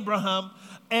father Abraham,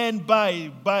 and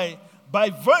by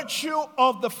virtue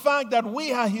of the fact that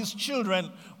we are his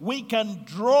children, we can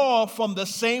draw from the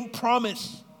same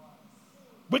promise.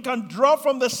 We can draw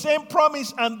from the same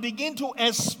promise and begin to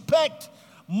expect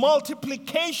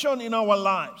multiplication in our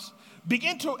lives.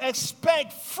 Begin to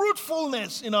expect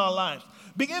fruitfulness in our lives.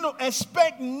 Begin to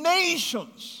expect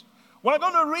nations. We're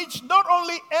going to reach not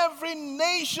only every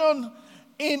nation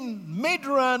in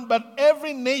Midrand, but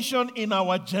every nation in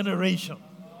our generation.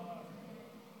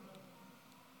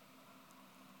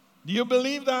 Do you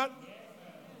believe that?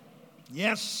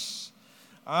 Yes,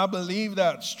 I believe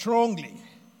that strongly.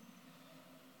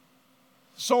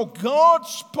 So God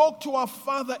spoke to our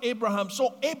father Abraham.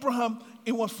 So Abraham,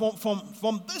 it was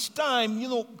from this time,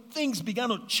 things began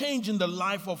to change in the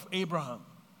life of Abraham.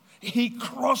 He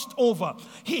crossed over.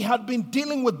 He had been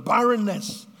dealing with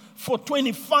barrenness. For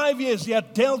 25 years, he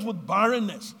had dealt with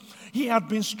barrenness. He had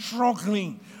been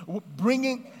struggling,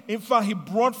 in fact, he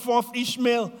brought forth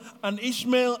Ishmael, and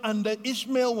the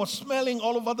Ishmael was smelling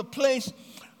all over the place.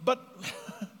 But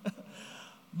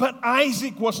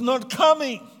Isaac was not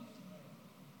coming.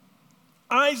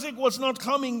 Isaac was not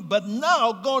coming, but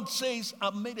now God says,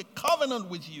 I've made a covenant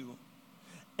with you.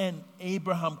 And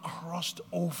Abraham crossed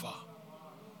over.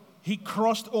 He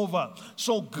crossed over.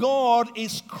 So God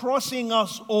is crossing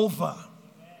us over.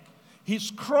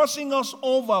 He's crossing us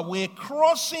over. We're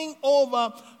crossing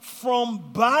over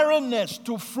from barrenness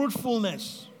to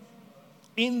fruitfulness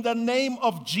in the name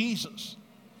of Jesus.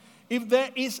 If there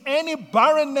is any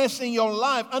barrenness in your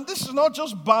life, and this is not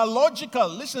just biological.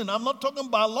 Listen, I'm not talking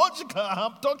biological.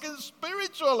 I'm talking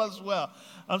spiritual as well.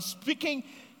 I'm speaking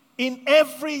in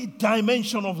every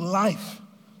dimension of life.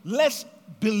 Let's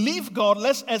believe God.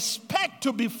 Let's expect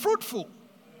to be fruitful.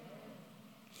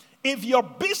 If your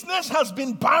business has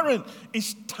been barren,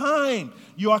 it's time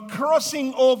you are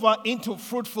crossing over into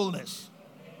fruitfulness.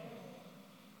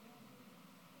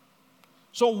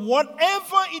 So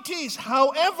whatever it is,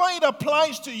 however it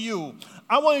applies to you,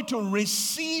 I want you to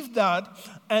receive that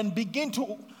and begin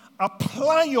to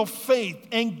apply your faith,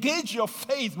 engage your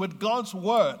faith with God's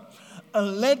word,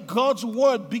 and let God's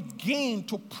word begin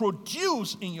to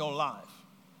produce in your life.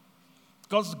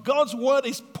 Because God's word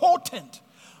is potent.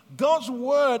 God's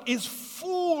word is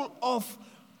full of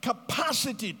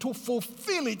capacity to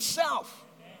fulfill itself.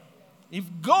 If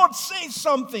God says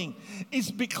something,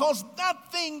 it's because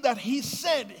that thing that he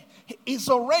said is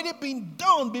already been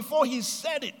done before he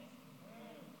said it.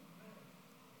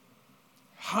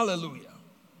 Hallelujah.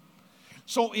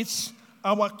 So it's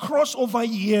our crossover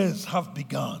years have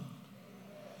begun.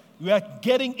 We are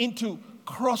getting into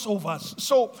crossovers.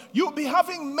 So you'll be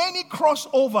having many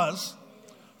crossovers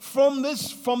from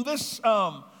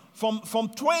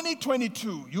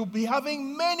 2022. You'll be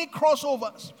having many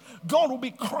crossovers. God will be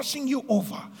crossing you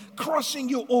over.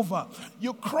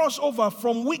 You cross over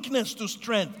from weakness to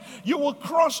strength. You will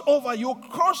cross over. You'll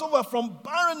cross over from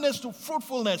barrenness to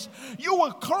fruitfulness. You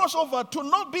will cross over to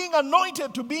not being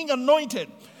anointed to being anointed.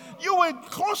 You will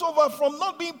cross over from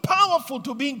not being powerful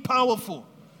to being powerful.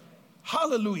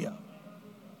 Hallelujah.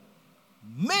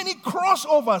 Many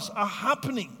crossovers are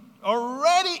happening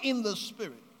already in the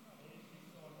spirit.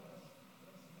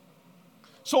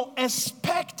 So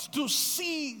expect to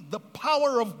see the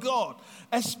power of God.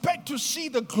 Expect to see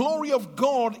the glory of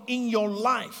God in your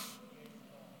life.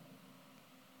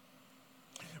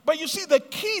 But you see, the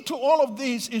key to all of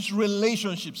this is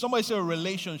relationship. Somebody say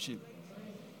relationship.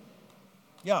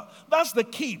 Yeah, that's the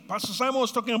key. Pastor Simon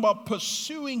was talking about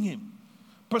pursuing him,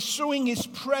 pursuing his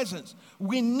presence.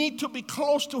 We need to be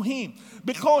close to him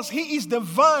because he is the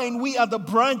vine, we are the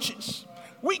branches.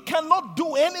 We cannot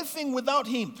do anything without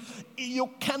him. You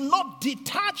cannot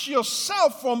detach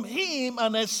yourself from him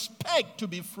and expect to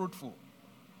be fruitful.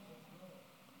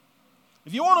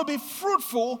 If you want to be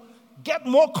fruitful, get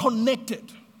more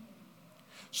connected.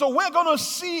 So we're going to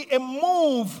see a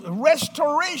move.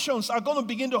 Restorations are going to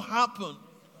begin to happen.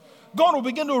 God will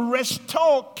begin to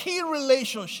restore key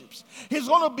relationships. He's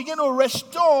going to begin to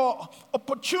restore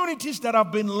opportunities that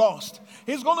have been lost.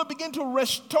 He's going to begin to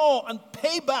restore and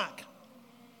pay back.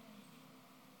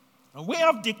 And we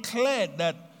have declared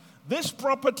that this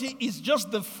property is just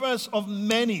the first of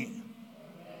many.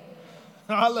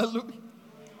 Hallelujah.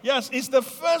 Yes, it's the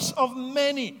first of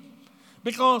many.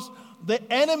 Because the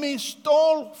enemy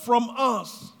stole from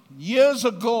us years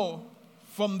ago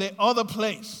from the other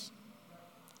place.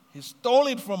 He stole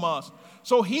it from us.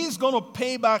 So he's going to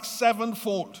pay back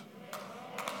sevenfold.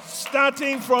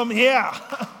 Starting from here.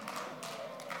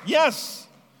 Yes.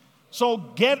 So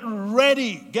get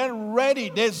ready.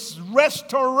 There's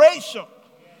restoration.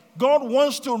 God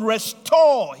wants to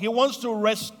restore. He wants to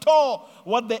restore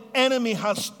what the enemy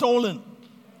has stolen.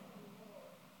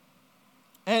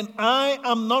 And I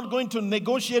am not going to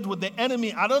negotiate with the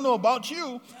enemy. I don't know about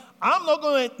you. I'm not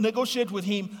going to negotiate with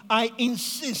him. I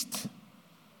insist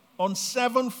on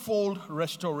sevenfold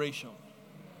restoration.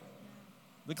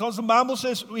 Because the Bible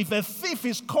says if a thief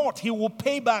is caught, he will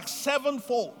pay back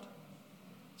sevenfold.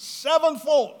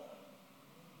 Sevenfold.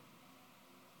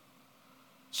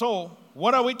 So,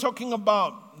 what are we talking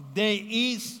about? There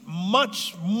is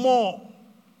much more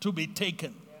to be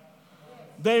taken.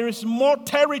 There is more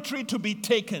territory to be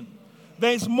taken.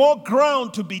 There is more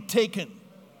ground to be taken.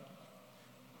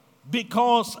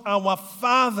 Because our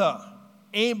father,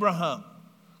 Abraham,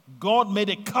 God made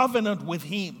a covenant with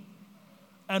him.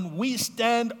 And we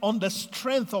stand on the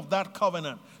strength of that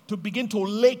covenant to begin to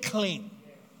lay claim.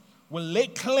 We'll lay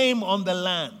claim on the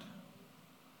land.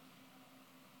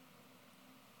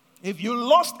 If you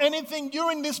lost anything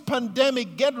during this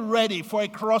pandemic, get ready for a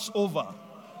crossover.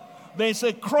 There's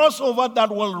a crossover that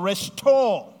will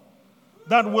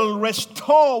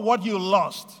restore what you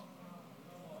lost.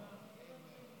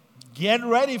 Get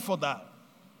ready for that.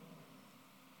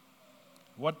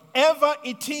 Whatever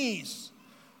it is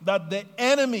that the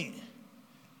enemy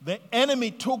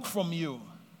took from you,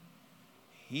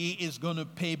 he is going to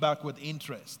pay back with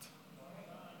interest.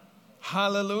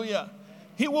 Hallelujah.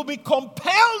 He will be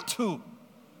compelled to.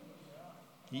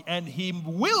 And he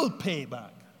will pay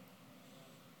back.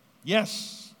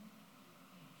 Yes.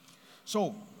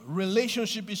 So,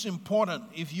 relationship is important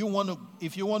if you want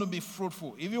to be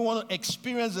fruitful. If you want to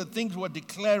experience the things we're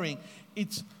declaring,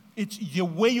 it's the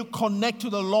way you connect to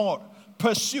the Lord.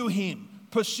 Pursue him.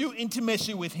 Pursue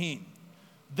intimacy with him.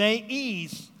 There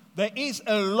is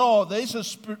a law, there is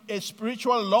a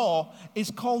spiritual law.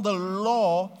 It's called the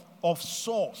law of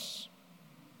source.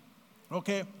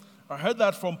 Okay? I heard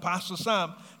that from Pastor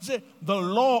Sam. He said the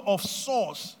law of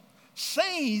source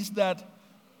says that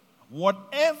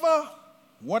wherever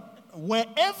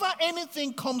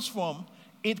anything comes from,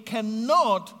 it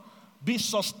cannot be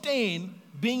sustained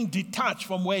being detached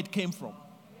from where it came from.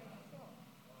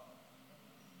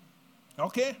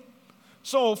 Okay?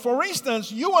 So, for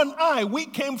instance, you and I, we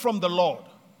came from the Lord.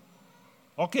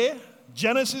 Okay?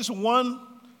 Genesis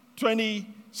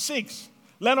 1:26.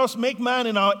 Let us make man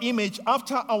in our image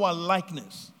after our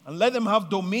likeness, and let them have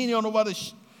dominion over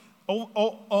the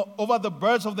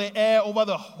birds of the air, over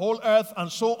the whole earth,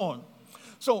 and so on.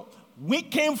 So, we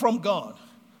came from God.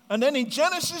 And then in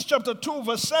Genesis chapter 2,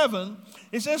 verse 7,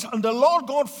 it says, and the Lord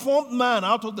God formed man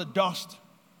out of the dust,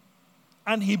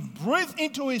 and he breathed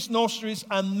into his nostrils,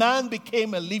 and man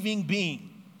became a living being.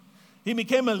 He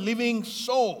became a living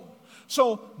soul.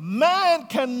 So man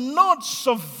cannot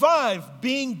survive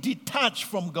being detached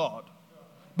from God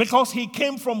because he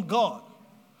came from God.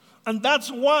 And that's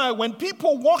why when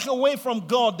people walk away from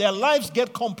God, their lives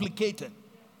get complicated.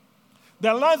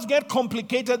 Their lives get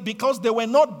complicated because they were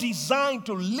not designed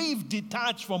to live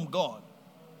detached from God.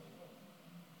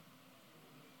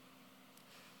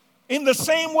 In the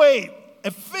same way,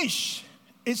 a fish,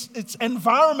 its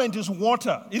environment is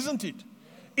water, isn't it?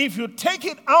 If you take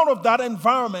it out of that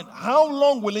environment, how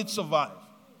long will it survive?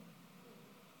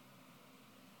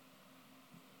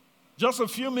 Just a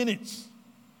few minutes,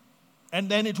 and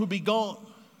then it will be gone.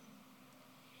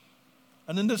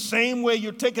 And in the same way,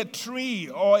 you take a tree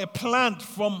or a plant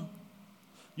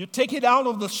you take it out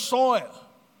of the soil,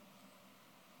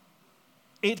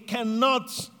 it cannot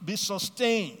be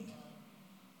sustained.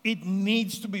 It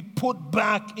needs to be put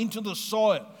back into the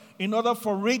soil in order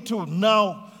for it to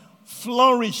now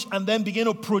flourish and then begin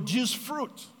to produce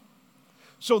fruit.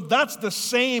 So that's the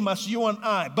same as you and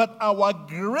I. But our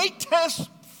greatest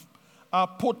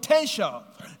potential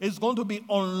is going to be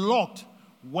unlocked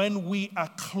when we are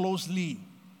closely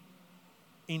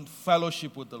in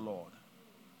fellowship with the Lord.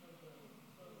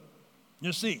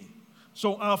 You see,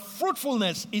 so our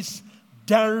fruitfulness is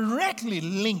directly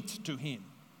linked to him.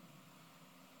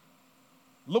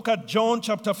 Look at John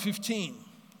chapter 15.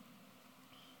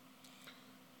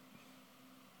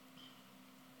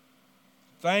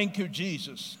 Thank you,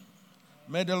 Jesus.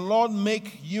 May the Lord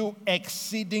make you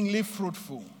exceedingly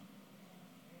fruitful.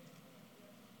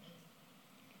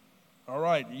 All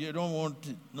right, you don't want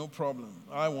it. No problem.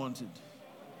 I want it.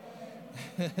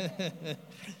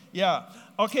 Yeah.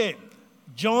 Okay.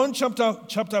 John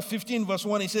chapter 15, verse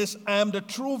 1, it says, I am the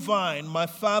true vine. My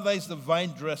Father is the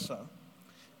vine dresser.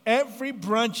 Every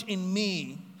branch in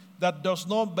me that does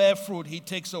not bear fruit, he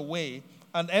takes away.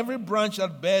 And every branch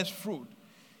that bears fruit,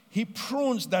 he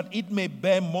prunes that it may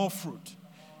bear more fruit.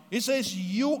 It says,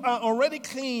 you are already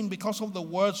clean because of the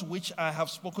words which I have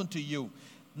spoken to you.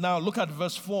 Now look at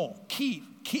verse 4, key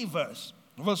verse.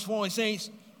 Verse 4, it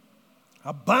says,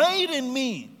 abide in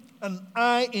me and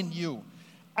I in you.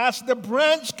 As the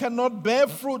branch cannot bear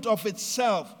fruit of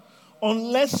itself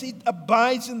unless it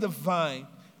abides in the vine,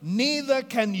 neither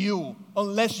can you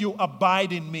unless you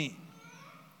abide in me.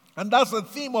 And that's the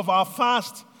theme of our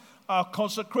fast, our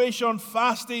consecration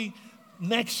fasting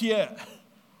next year.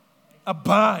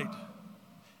 Abide.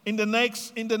 In the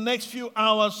next few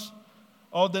hours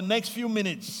or the next few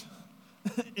minutes,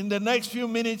 in the next few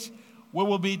minutes, we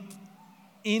will be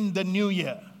in the new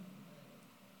year.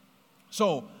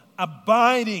 So,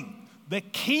 abiding, the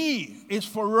key is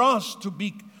for us to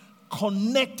be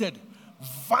connected,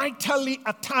 vitally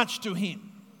attached to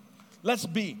him. Let's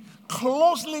be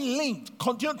closely linked.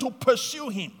 Continue to pursue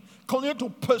him. Continue to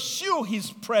pursue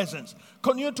his presence.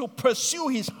 Continue to pursue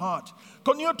his heart.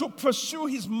 Continue to pursue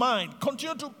his mind.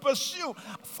 Continue to pursue.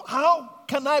 How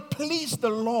can I please the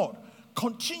Lord?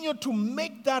 Continue to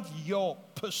make that your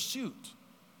pursuit.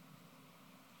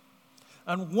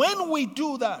 And when we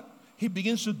do that, he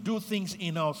begins to do things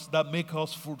in us that make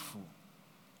us fruitful.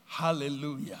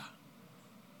 Hallelujah.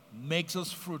 Makes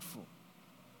us fruitful.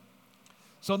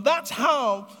 So that's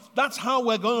how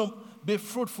we're going to be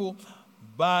fruitful,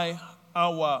 by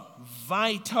our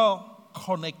vital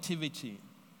connectivity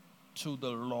to the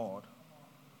Lord.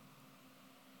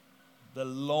 The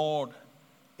Lord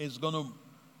is going to,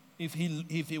 if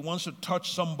he wants to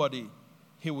touch somebody,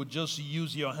 he will just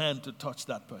use your hand to touch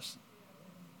that person.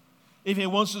 If he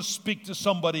wants to speak to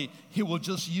somebody, he will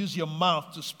just use your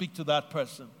mouth to speak to that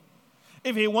person.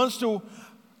 If he wants to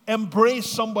embrace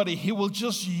somebody, he will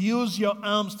just use your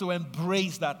arms to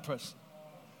embrace that person.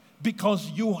 Because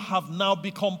you have now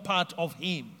become part of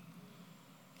him.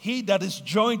 He that is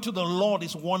joined to the Lord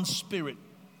is one spirit.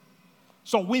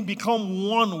 So we become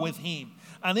one with him.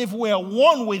 And if we are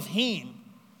one with him,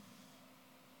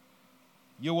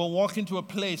 you will walk into a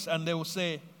place and they will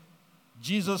say,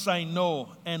 Jesus I know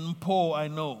and Paul I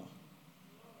know.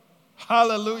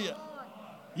 Hallelujah.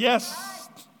 Yes,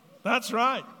 that's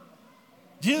right.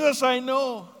 Jesus I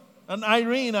know and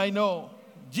Irene I know.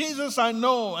 Jesus I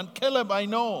know and Caleb I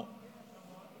know.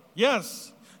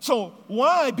 Yes. So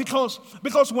why? Because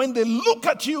when they look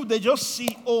at you, they just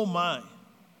see, oh my,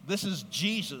 this is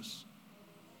Jesus.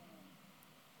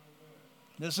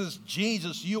 This is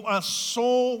Jesus. You are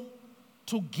so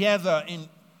together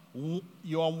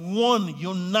you are one,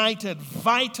 united,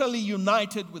 vitally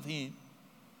united with him,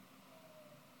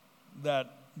 that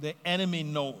the enemy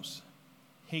knows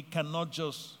he cannot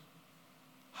just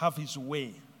have his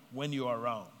way when you're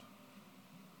around.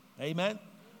 Amen?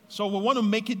 So we want to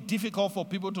make it difficult for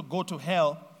people to go to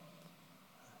hell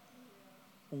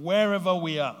wherever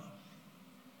we are.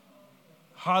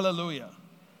 Hallelujah.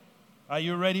 Are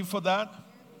you ready for that?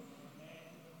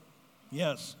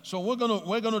 Yes. So we're going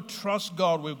to trust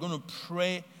God. We're going to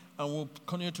pray and we'll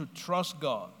continue to trust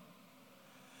God.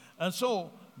 And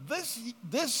so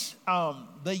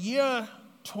the year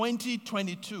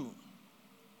 2022,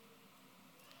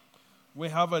 we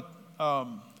have a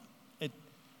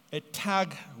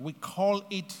tag. We call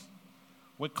it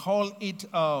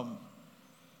our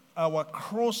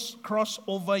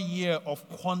crossover year of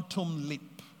quantum leap.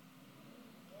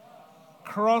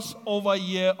 Crossover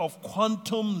year of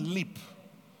quantum leap.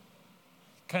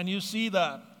 Can you see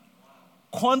that?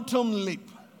 Quantum leap.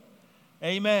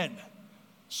 Amen.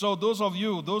 So those of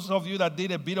you that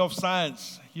did a bit of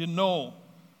science, you know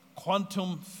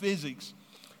quantum physics.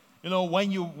 You know, when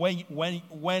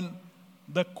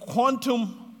the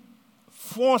quantum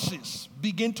forces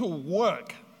begin to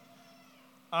work,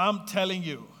 I'm telling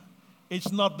you,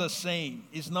 it's not the same.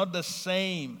 It's not the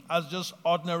same as just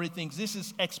ordinary things. This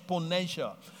is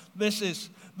exponential. This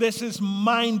is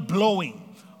mind-blowing.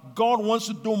 God wants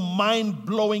to do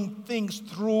mind-blowing things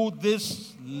through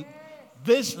this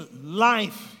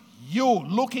life. You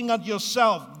looking at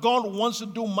yourself, God wants to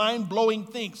do mind-blowing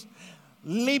things.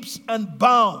 Leaps and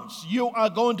bounds. You are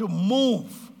going to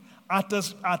move at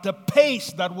a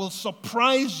pace that will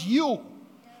surprise you.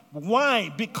 Why?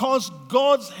 Because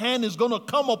God's hand is going to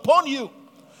come upon you.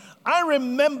 I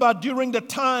remember during the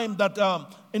time that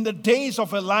in the days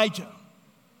of Elijah,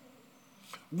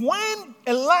 when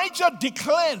Elijah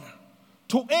declared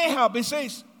to Ahab, he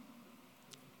says,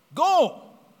 go.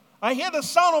 I hear the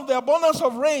sound of the abundance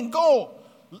of rain. Go,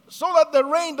 so that the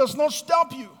rain does not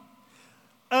stop you.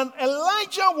 And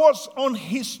Elijah was on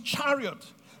his chariot.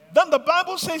 Then the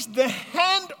Bible says the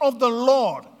hand of the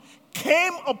Lord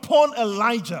came upon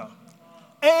Elijah,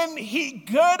 and he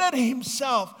girded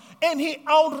himself, and he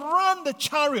outran the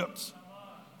chariots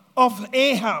of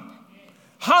Ahab.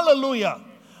 Hallelujah.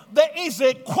 There is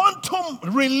a quantum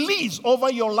release over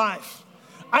your life.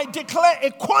 I declare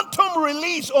a quantum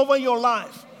release over your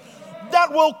life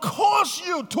that will cause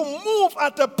you to move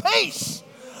at a pace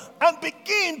and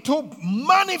begin to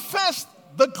manifest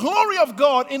the glory of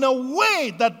God in a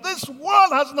way that this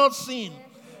world has not seen.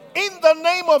 In the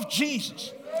name of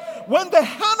Jesus. When the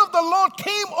hand of the Lord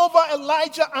came over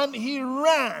Elijah and he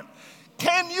ran,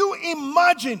 can you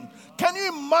imagine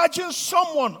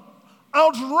someone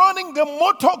outrunning the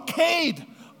motorcade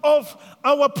of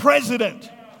our president?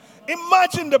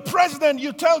 Imagine the president,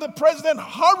 you tell the president,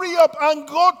 hurry up and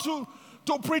go to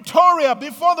Pretoria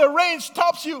before the rain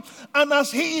stops you. And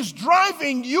as he is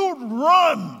driving, you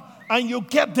run and you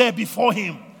get there before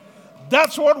him.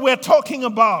 That's what we're talking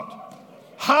about.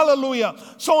 Hallelujah.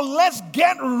 So let's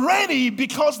get ready,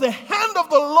 because the hand of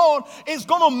the Lord is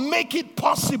going to make it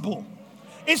possible.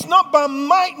 It's not by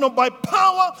might nor by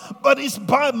power, but it's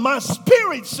by my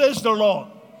spirit, says the Lord.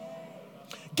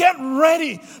 Get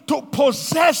ready to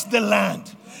possess the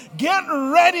land. Get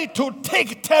ready to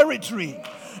take territory.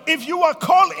 If you are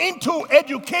called into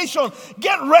education,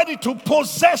 get ready to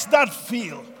possess that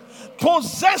field.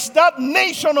 Possess that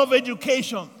nation of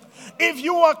education. If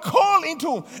you are called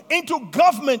into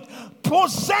government,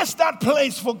 possess that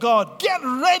place for God. Get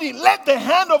ready. Let the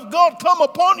hand of God come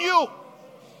upon you.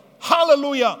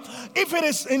 Hallelujah. If it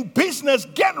is in business,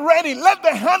 get ready. Let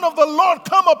the hand of the Lord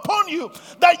come upon you,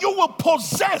 that you will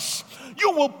possess.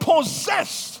 You will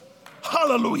possess.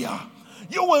 Hallelujah.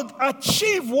 You will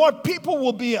achieve what people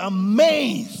will be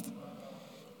amazed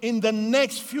in the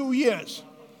next few years.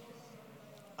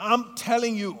 I'm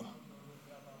telling you,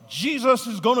 Jesus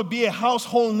is going to be a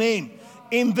household name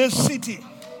in this city.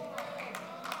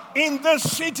 In this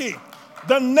city,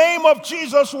 the name of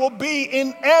Jesus will be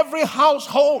in every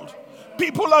household.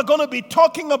 People are going to be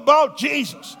talking about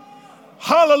Jesus.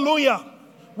 Hallelujah.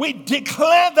 We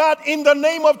declare that in the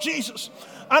name of Jesus.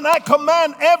 And I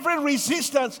command every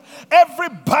resistance, every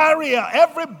barrier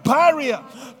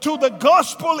to the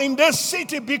gospel in this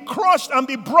city be crushed and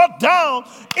be brought down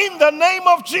in the name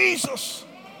of Jesus.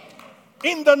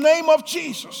 In the name of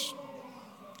Jesus.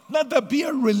 Let there be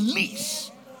a release.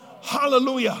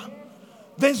 Hallelujah.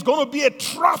 There's going to be a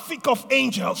traffic of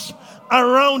angels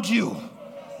around you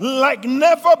like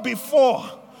never before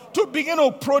to begin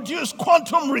to produce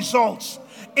quantum results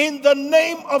in the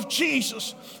name of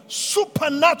Jesus.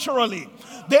 Supernaturally,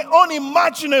 the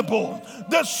unimaginable,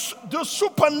 the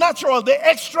supernatural, the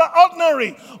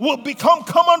extraordinary will become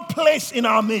commonplace in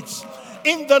our midst.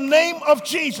 In the name of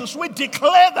Jesus, we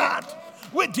declare that.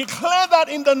 We declare that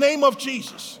in the name of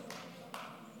Jesus.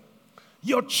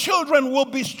 Your children will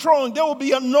be strong. They will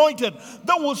be anointed.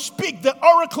 They will speak the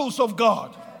oracles of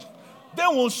God. They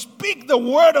will speak the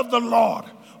word of the Lord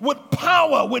with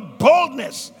power, with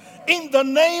boldness. In the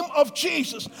name of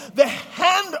Jesus, the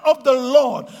hand of the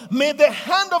Lord, may the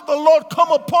hand of the Lord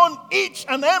come upon each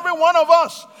and every one of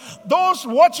us. Those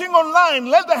watching online,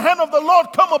 let the hand of the Lord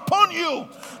come upon you.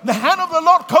 The hand of the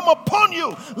Lord come upon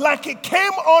you like it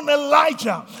came on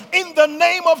Elijah. In the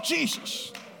name of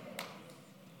Jesus.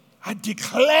 I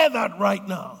declare that right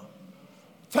now.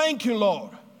 Thank you, Lord.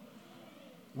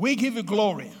 We give you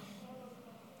glory.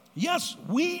 Yes,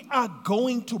 we are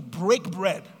going to break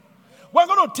bread. We're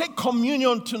going to take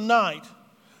communion tonight.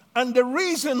 And the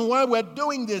reason why we're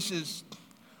doing this is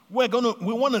we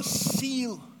want to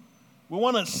seal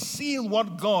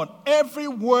what God, every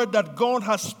word that God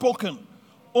has spoken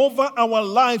over our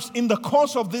lives in the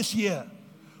course of this year.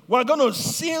 We're going to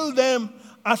seal them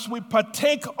as we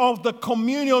partake of the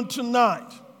communion tonight.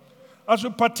 As we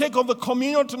partake of the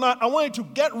communion tonight, I want you to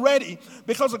get ready,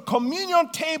 because a communion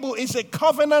table is a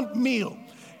covenant meal.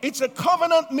 It's a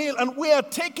covenant meal, and we are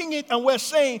taking it and we're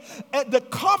saying the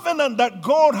covenant that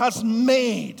God has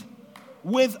made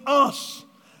with us,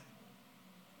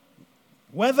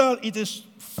 whether it is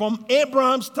from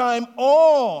Abraham's time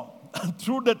or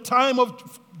through the time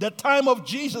of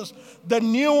Jesus, the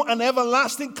new and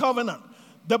everlasting covenant,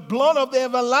 the blood of the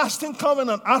everlasting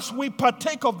covenant. As we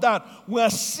partake of that, we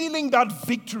are sealing that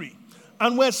victory,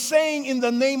 and we're saying in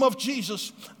the name of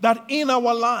Jesus that in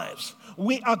our lives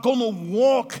we are going to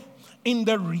walk in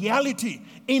the reality,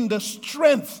 in the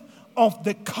strength of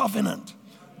the covenant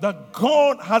that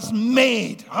God has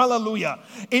made. Hallelujah.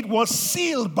 It was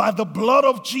sealed by the blood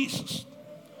of Jesus.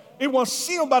 It was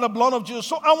sealed by the blood of Jesus.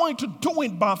 So I want you to do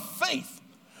it by faith.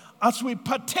 As we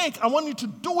partake, I want you to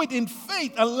do it in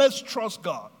faith, and let's trust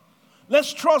God.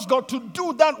 Let's trust God to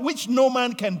do that which no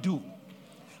man can do.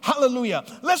 Hallelujah.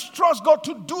 Let's trust God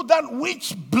to do that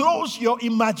which blows your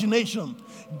imagination.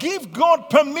 Give God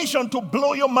permission to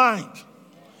blow your mind.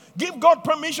 Give God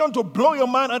permission to blow your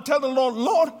mind, and tell the Lord,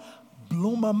 Lord,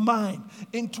 blow my mind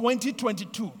in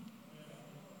 2022.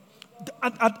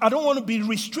 I don't want to be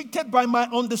restricted by my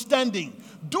understanding.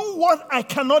 Do what I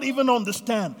cannot even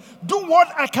understand. Do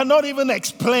what I cannot even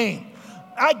explain.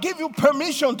 I give you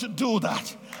permission to do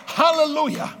that.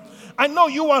 Hallelujah. I know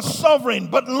you are sovereign,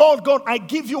 but Lord God, I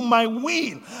give you my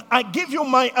will. I give you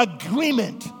my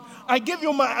agreement. I give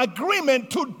you my agreement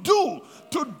to do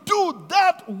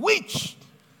that which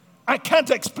I can't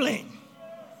explain.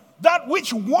 That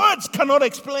which words cannot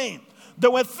explain. There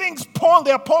were things Paul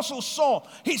the apostle saw.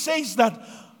 He says that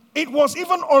it was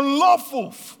even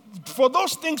unlawful for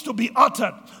those things to be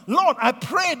uttered. Lord, I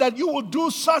pray that you will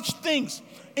do such things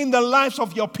in the lives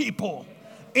of your people.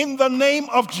 In the name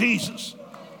of Jesus.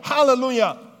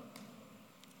 Hallelujah.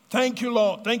 Thank you,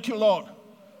 Lord. Thank you, Lord.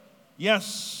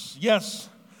 Yes, yes.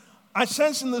 I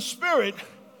sense in the spirit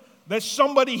there's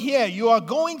somebody here. You are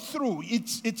going through, you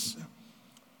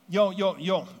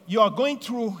are going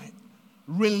through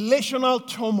relational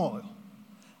turmoil.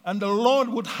 And the Lord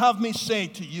would have me say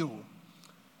to you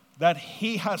that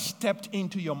He has stepped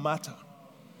into your matter.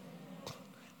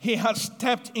 He has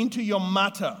stepped into your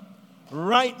matter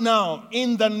right now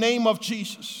in the name of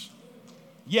Jesus.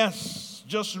 Yes,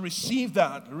 just receive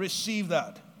that. Receive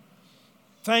that.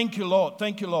 Thank you, Lord.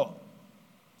 Thank you, Lord.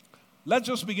 Let's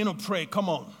just begin to pray. Come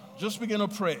on. Just begin to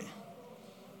pray.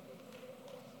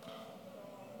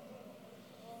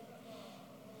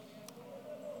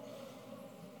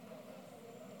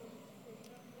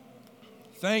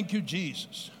 Thank you,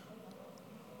 Jesus.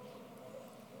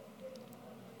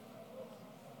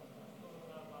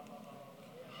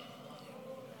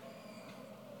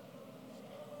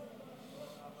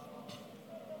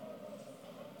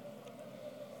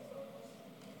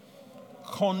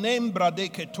 Konem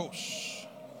bradeketos.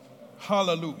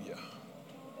 Hallelujah.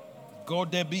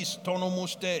 Godebis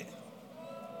tonomuste.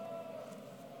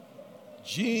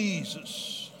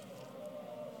 Jesus.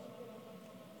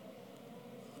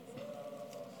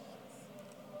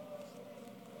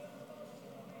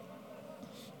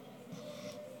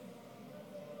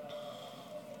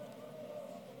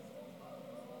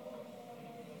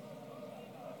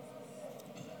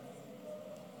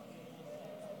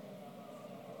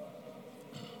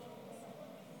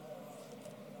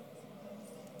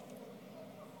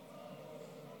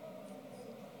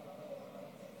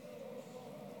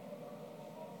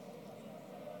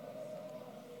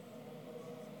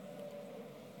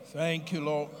 Thank you,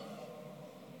 Lord.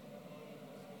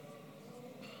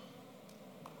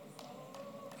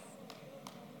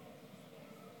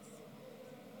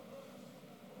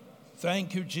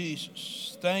 Thank you,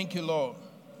 Jesus. Thank you, Lord.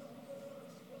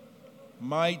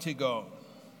 Mighty God.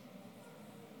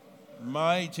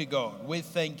 Mighty God. We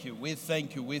thank you. We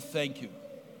thank you. We thank you.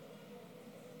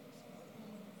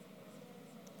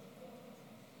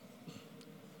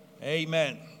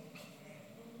 Amen.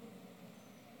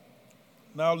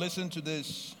 Now listen to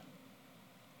this.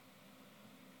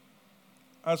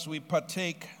 As we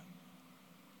partake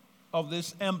of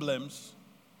these emblems,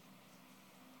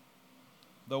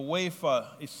 the wafer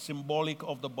is symbolic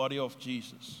of the body of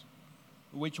Jesus,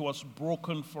 which was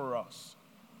broken for us.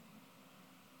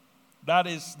 That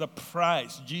is the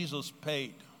price Jesus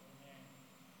paid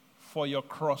for your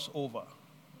crossover.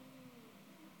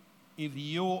 If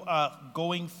you are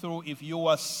going through, if you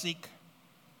are sick,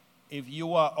 if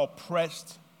you are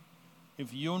oppressed,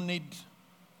 if you need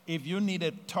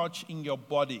a touch in your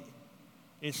body,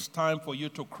 it's time for you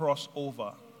to cross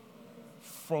over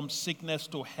from sickness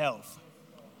to health.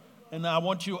 And I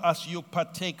want you, as you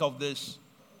partake of this,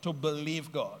 to believe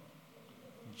God.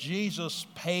 Jesus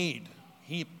paid.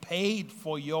 He paid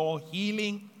for your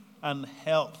healing and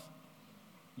health.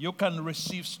 You can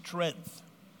receive strength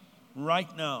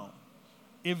right now.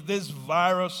 If this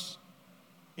virus,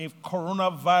 if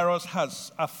coronavirus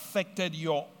has affected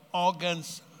your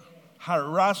organs,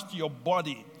 harassed your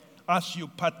body, as you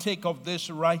partake of this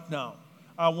right now,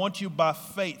 I want you by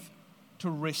faith to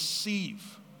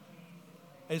receive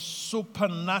a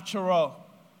supernatural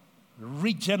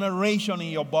regeneration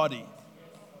in your body.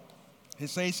 He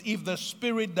says, if the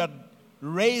Spirit that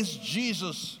raised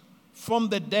Jesus from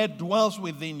the dead dwells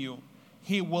within you,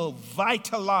 He will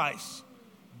vitalize,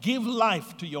 give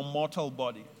life to your mortal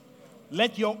body.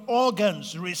 Let your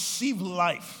organs receive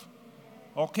life.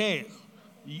 Okay?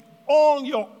 All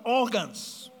your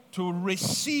organs to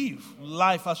receive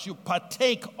life as you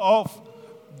partake of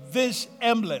these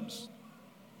emblems.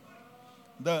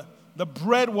 The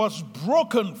bread was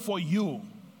broken for you.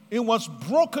 It was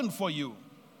broken for you.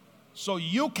 So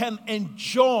you can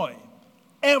enjoy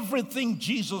everything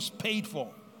Jesus paid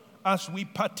for as we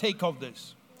partake of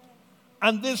this.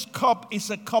 And this cup is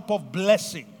a cup of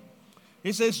blessing.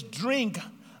 He says, drink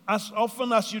as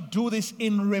often as you do this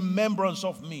in remembrance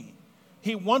of me.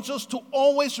 He wants us to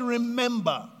always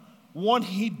remember what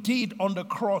He did on the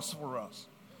cross for us.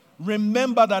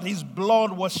 Remember that His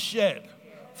blood was shed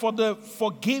for the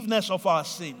forgiveness of our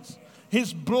sins.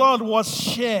 His blood was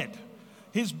shed.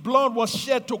 His blood was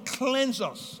shed to cleanse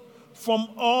us from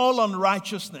all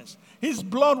unrighteousness. His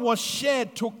blood was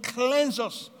shed to cleanse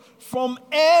us from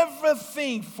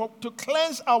everything, to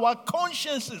cleanse our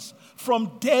consciences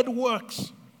from dead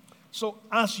works. So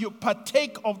as you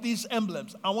partake of these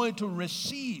emblems, I want you to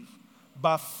receive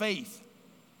by faith.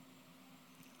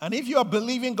 And if you are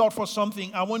believing God for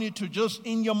something, I want you to just,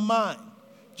 in your mind,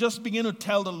 just begin to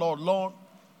tell the Lord, Lord,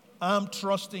 I'm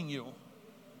trusting you.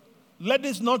 Let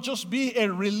this not just be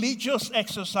a religious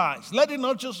exercise. Let it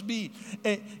not just be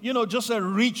just a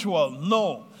ritual.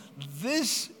 No,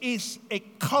 this is a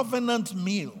covenant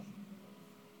meal.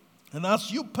 And as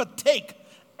you partake,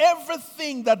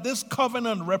 everything that this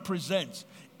covenant represents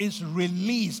is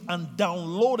released and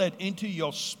downloaded into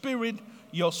your spirit,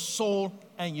 your soul,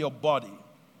 and your body.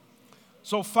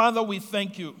 So, Father, we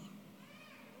thank you.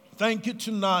 Thank you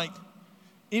tonight,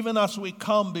 even as we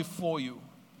come before you.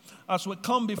 As we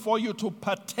come before you to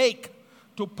partake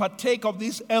of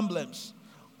these emblems.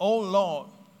 Oh, Lord,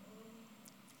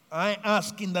 I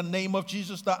ask in the name of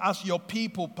Jesus that as your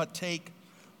people partake,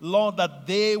 Lord, that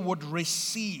they would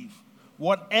receive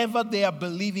whatever they are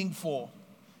believing for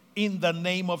in the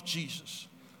name of Jesus.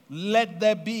 Let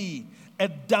there be a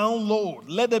download.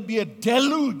 Let there be a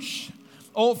deluge,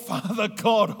 oh Father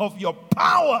God, of your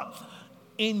power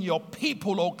in your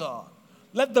people, oh God.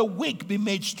 Let the weak be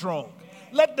made strong.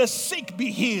 Let the sick be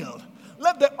healed.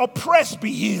 Let the oppressed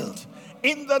be healed.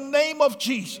 In the name of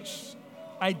Jesus,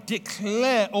 I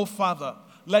declare, oh Father,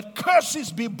 let curses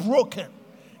be broken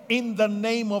in the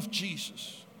name of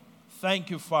Jesus. Thank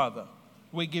you, Father.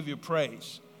 We give you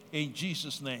praise. In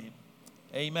Jesus' name,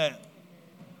 amen.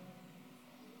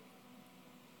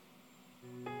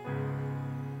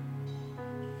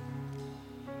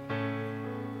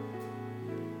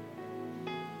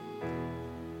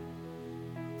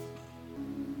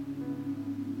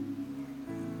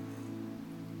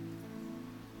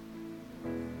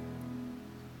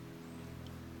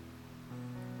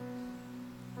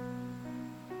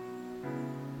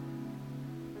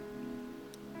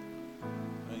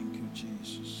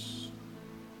 Jesus.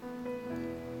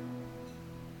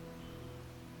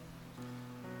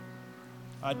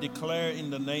 I declare in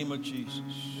the name of Jesus,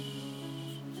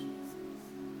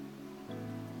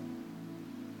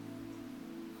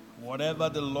 whatever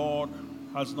the Lord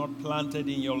has not planted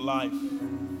in your life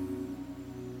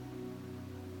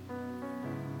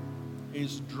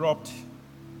is dropped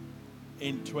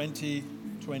in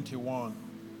 2021.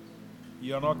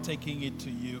 You are not taking it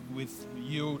with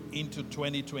you into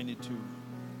 2022.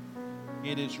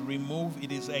 It is removed,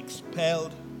 it is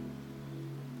expelled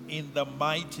in the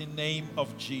mighty name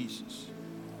of Jesus.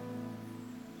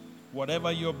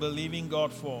 Whatever you're believing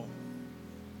God for,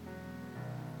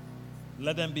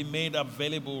 let them be made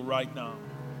available right now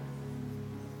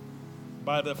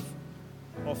by the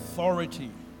authority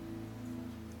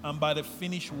and by the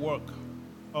finished work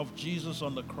of Jesus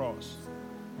on the cross.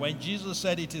 When Jesus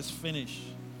said it is finished,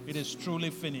 it is truly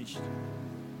finished.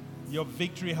 Your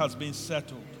victory has been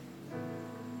settled.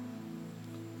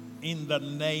 In the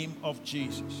name of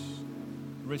Jesus,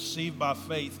 receive by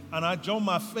faith. And I join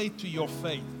my faith to your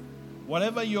faith.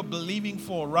 Whatever you're believing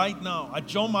for right now, I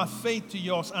join my faith to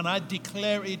yours and I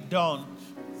declare it done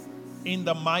in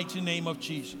the mighty name of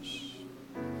Jesus.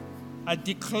 I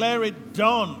declare it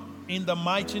done in the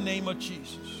mighty name of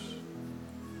Jesus.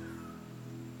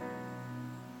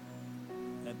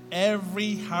 And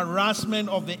every harassment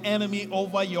of the enemy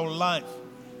over your life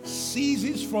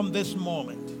ceases from this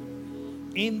moment.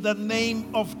 In the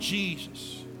name of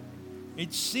Jesus.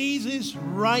 It ceases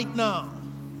right now.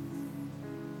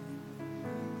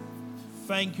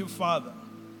 Thank you, Father.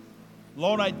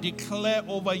 Lord, I declare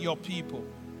over your people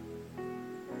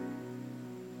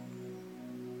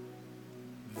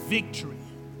victory.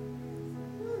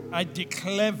 I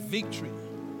declare victory.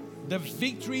 The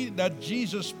victory that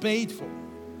Jesus paid for.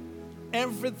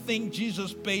 Everything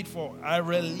Jesus paid for, I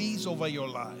release over your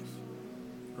life.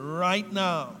 Right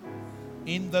now.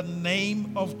 In the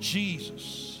name of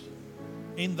Jesus.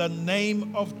 In the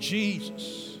name of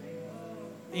Jesus.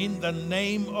 In the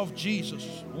name of Jesus.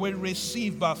 We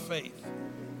receive by faith.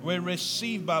 We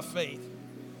receive by faith.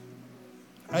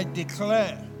 I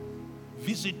declare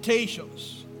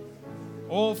visitations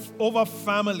over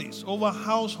families, over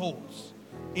households.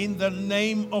 In the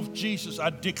name of Jesus. I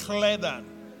declare that.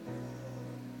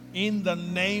 In the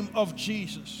name of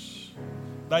Jesus.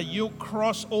 That you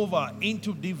cross over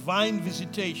into divine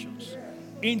visitations,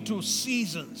 into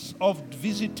seasons of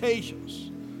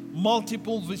visitations,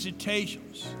 multiple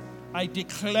visitations. I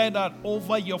declare that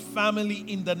over your family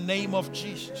in the name of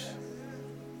Jesus.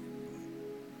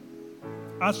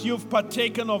 As you've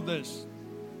partaken of this,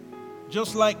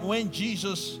 just like when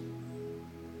Jesus,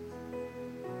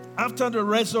 after the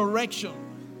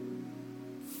resurrection,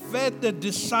 fed the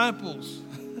disciples,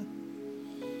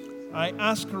 I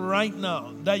ask right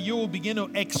now that you will begin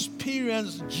to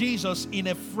experience Jesus in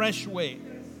a fresh way.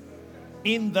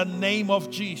 In the name of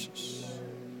Jesus.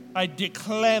 I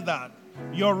declare that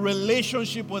your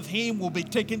relationship with Him will be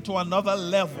taken to another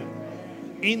level.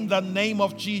 In the name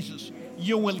of Jesus.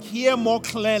 You will hear more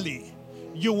clearly.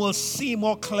 you will see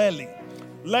more clearly.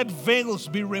 Let veils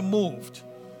be removed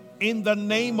in the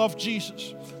name of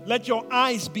Jesus. Let your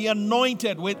eyes be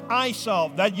anointed with eye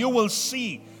salve that you will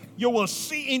see. You will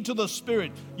see into the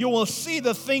Spirit. You will see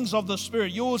the things of the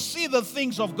Spirit. You will see the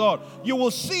things of God. You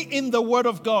will see in the Word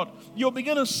of God. You'll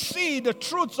begin to see the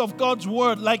truths of God's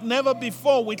Word like never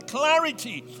before with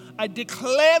clarity. I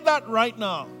declare that right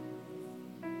now.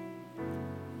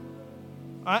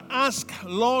 I ask,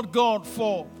 Lord God,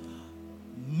 for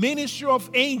ministry of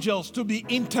angels to be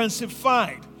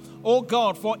intensified. Oh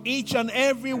God, for each and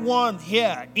every one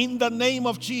here in the name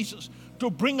of Jesus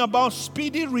to bring about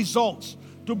speedy results.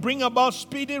 To bring about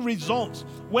speedy results.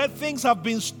 Where things have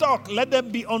been stuck, let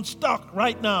them be unstuck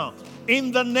right now.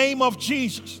 In the name of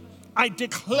Jesus, I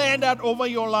declare that over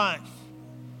your life.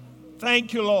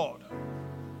 Thank you, Lord.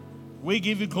 We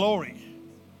give you glory.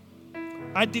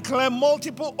 I declare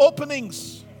multiple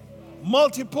openings.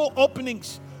 Multiple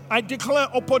openings. I declare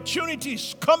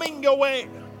opportunities coming your way.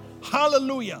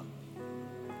 Hallelujah.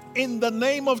 In the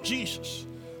name of Jesus.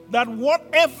 That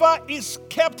whatever is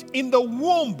kept in the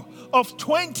womb of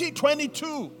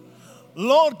 2022,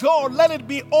 Lord God, let it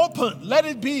be open. Let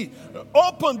it be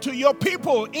open to your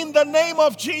people in the name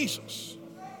of Jesus.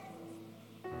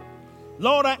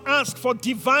 Lord, I ask for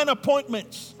divine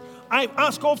appointments. I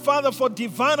ask, oh Father, for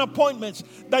divine appointments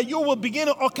that you will begin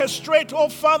to orchestrate, oh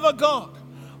Father God.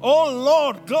 Oh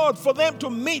Lord God, for them to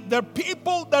meet the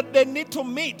people that they need to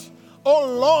meet.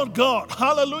 Oh Lord God,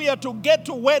 hallelujah, to get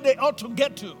to where they ought to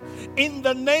get to. In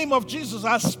the name of Jesus,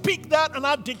 I speak that and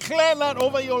I declare that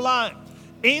over your life.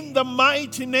 In the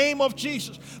mighty name of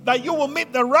Jesus, that you will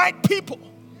meet the right people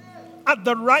at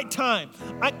the right time.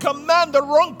 I command the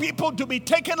wrong people to be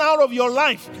taken out of your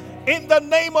life. In the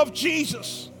name of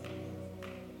Jesus.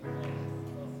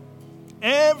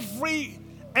 Every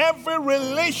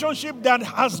relationship that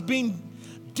has been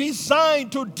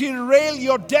designed to derail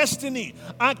your destiny,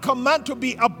 I command to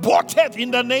be aborted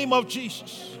in the name of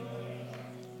Jesus.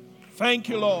 Thank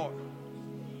you, Lord.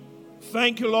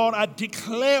 Thank you, Lord. I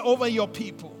declare over your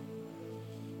people,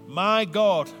 my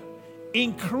God,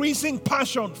 increasing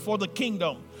passion for the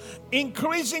kingdom,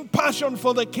 increasing passion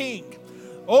for the King.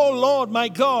 Oh Lord, my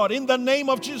God, in the name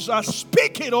of Jesus, I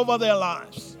speak it over their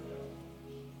lives.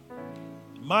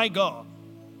 My God.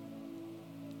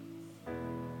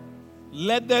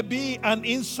 Let there be an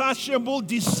insatiable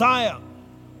desire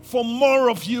for more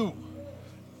of you.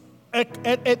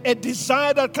 A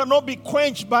desire that cannot be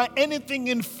quenched by anything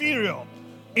inferior.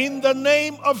 In the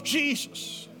name of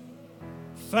Jesus.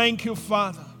 Thank you,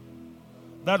 Father,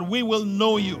 that we will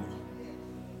know you.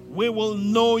 We will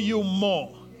know you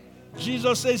more.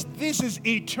 Jesus says this is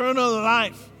eternal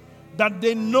life, that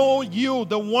they know you,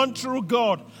 the one true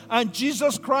God, and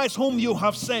Jesus Christ whom you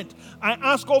have sent. I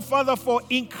ask, oh Father, for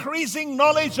increasing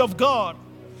knowledge of God,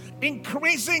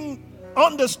 increasing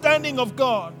understanding of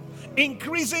God,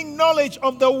 increasing knowledge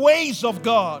of the ways of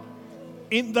God,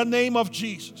 in the name of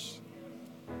Jesus.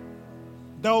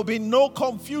 There will be no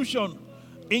confusion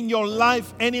in your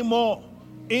life anymore.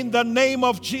 In the name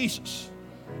of Jesus,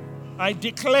 I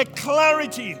declare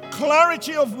clarity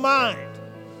of mind,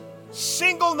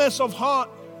 singleness of heart,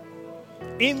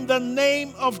 in the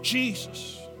name of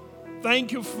Jesus.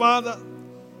 Thank you, Father.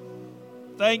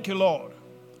 Thank you, Lord.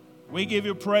 We give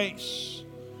you praise.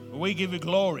 We give you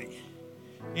glory.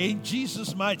 In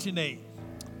Jesus' mighty name.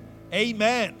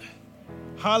 Amen.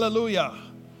 Hallelujah.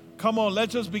 Come on,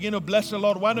 let's just begin to bless the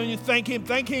Lord. Why don't you thank Him?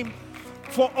 Thank Him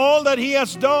for all that He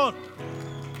has done.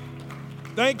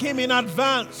 Thank Him in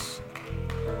advance.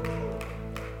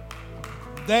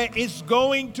 There is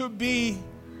going to be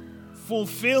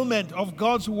fulfillment of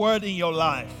God's word in your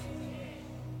life.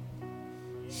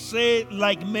 Say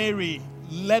like Mary,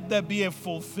 let there be a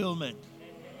fulfillment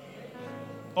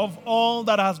of all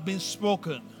that has been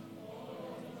spoken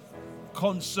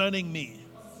concerning me.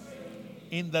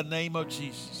 In the name of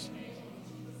Jesus.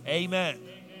 Amen.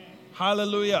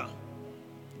 Hallelujah.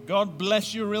 God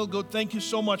bless you real good. Thank you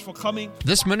so much for coming.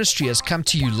 This ministry has come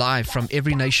to you live from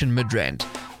Every Nation Midrand.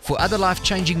 For other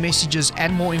life-changing messages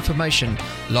and more information,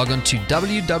 log on to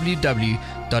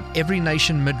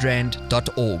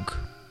www.everynationmidrand.org.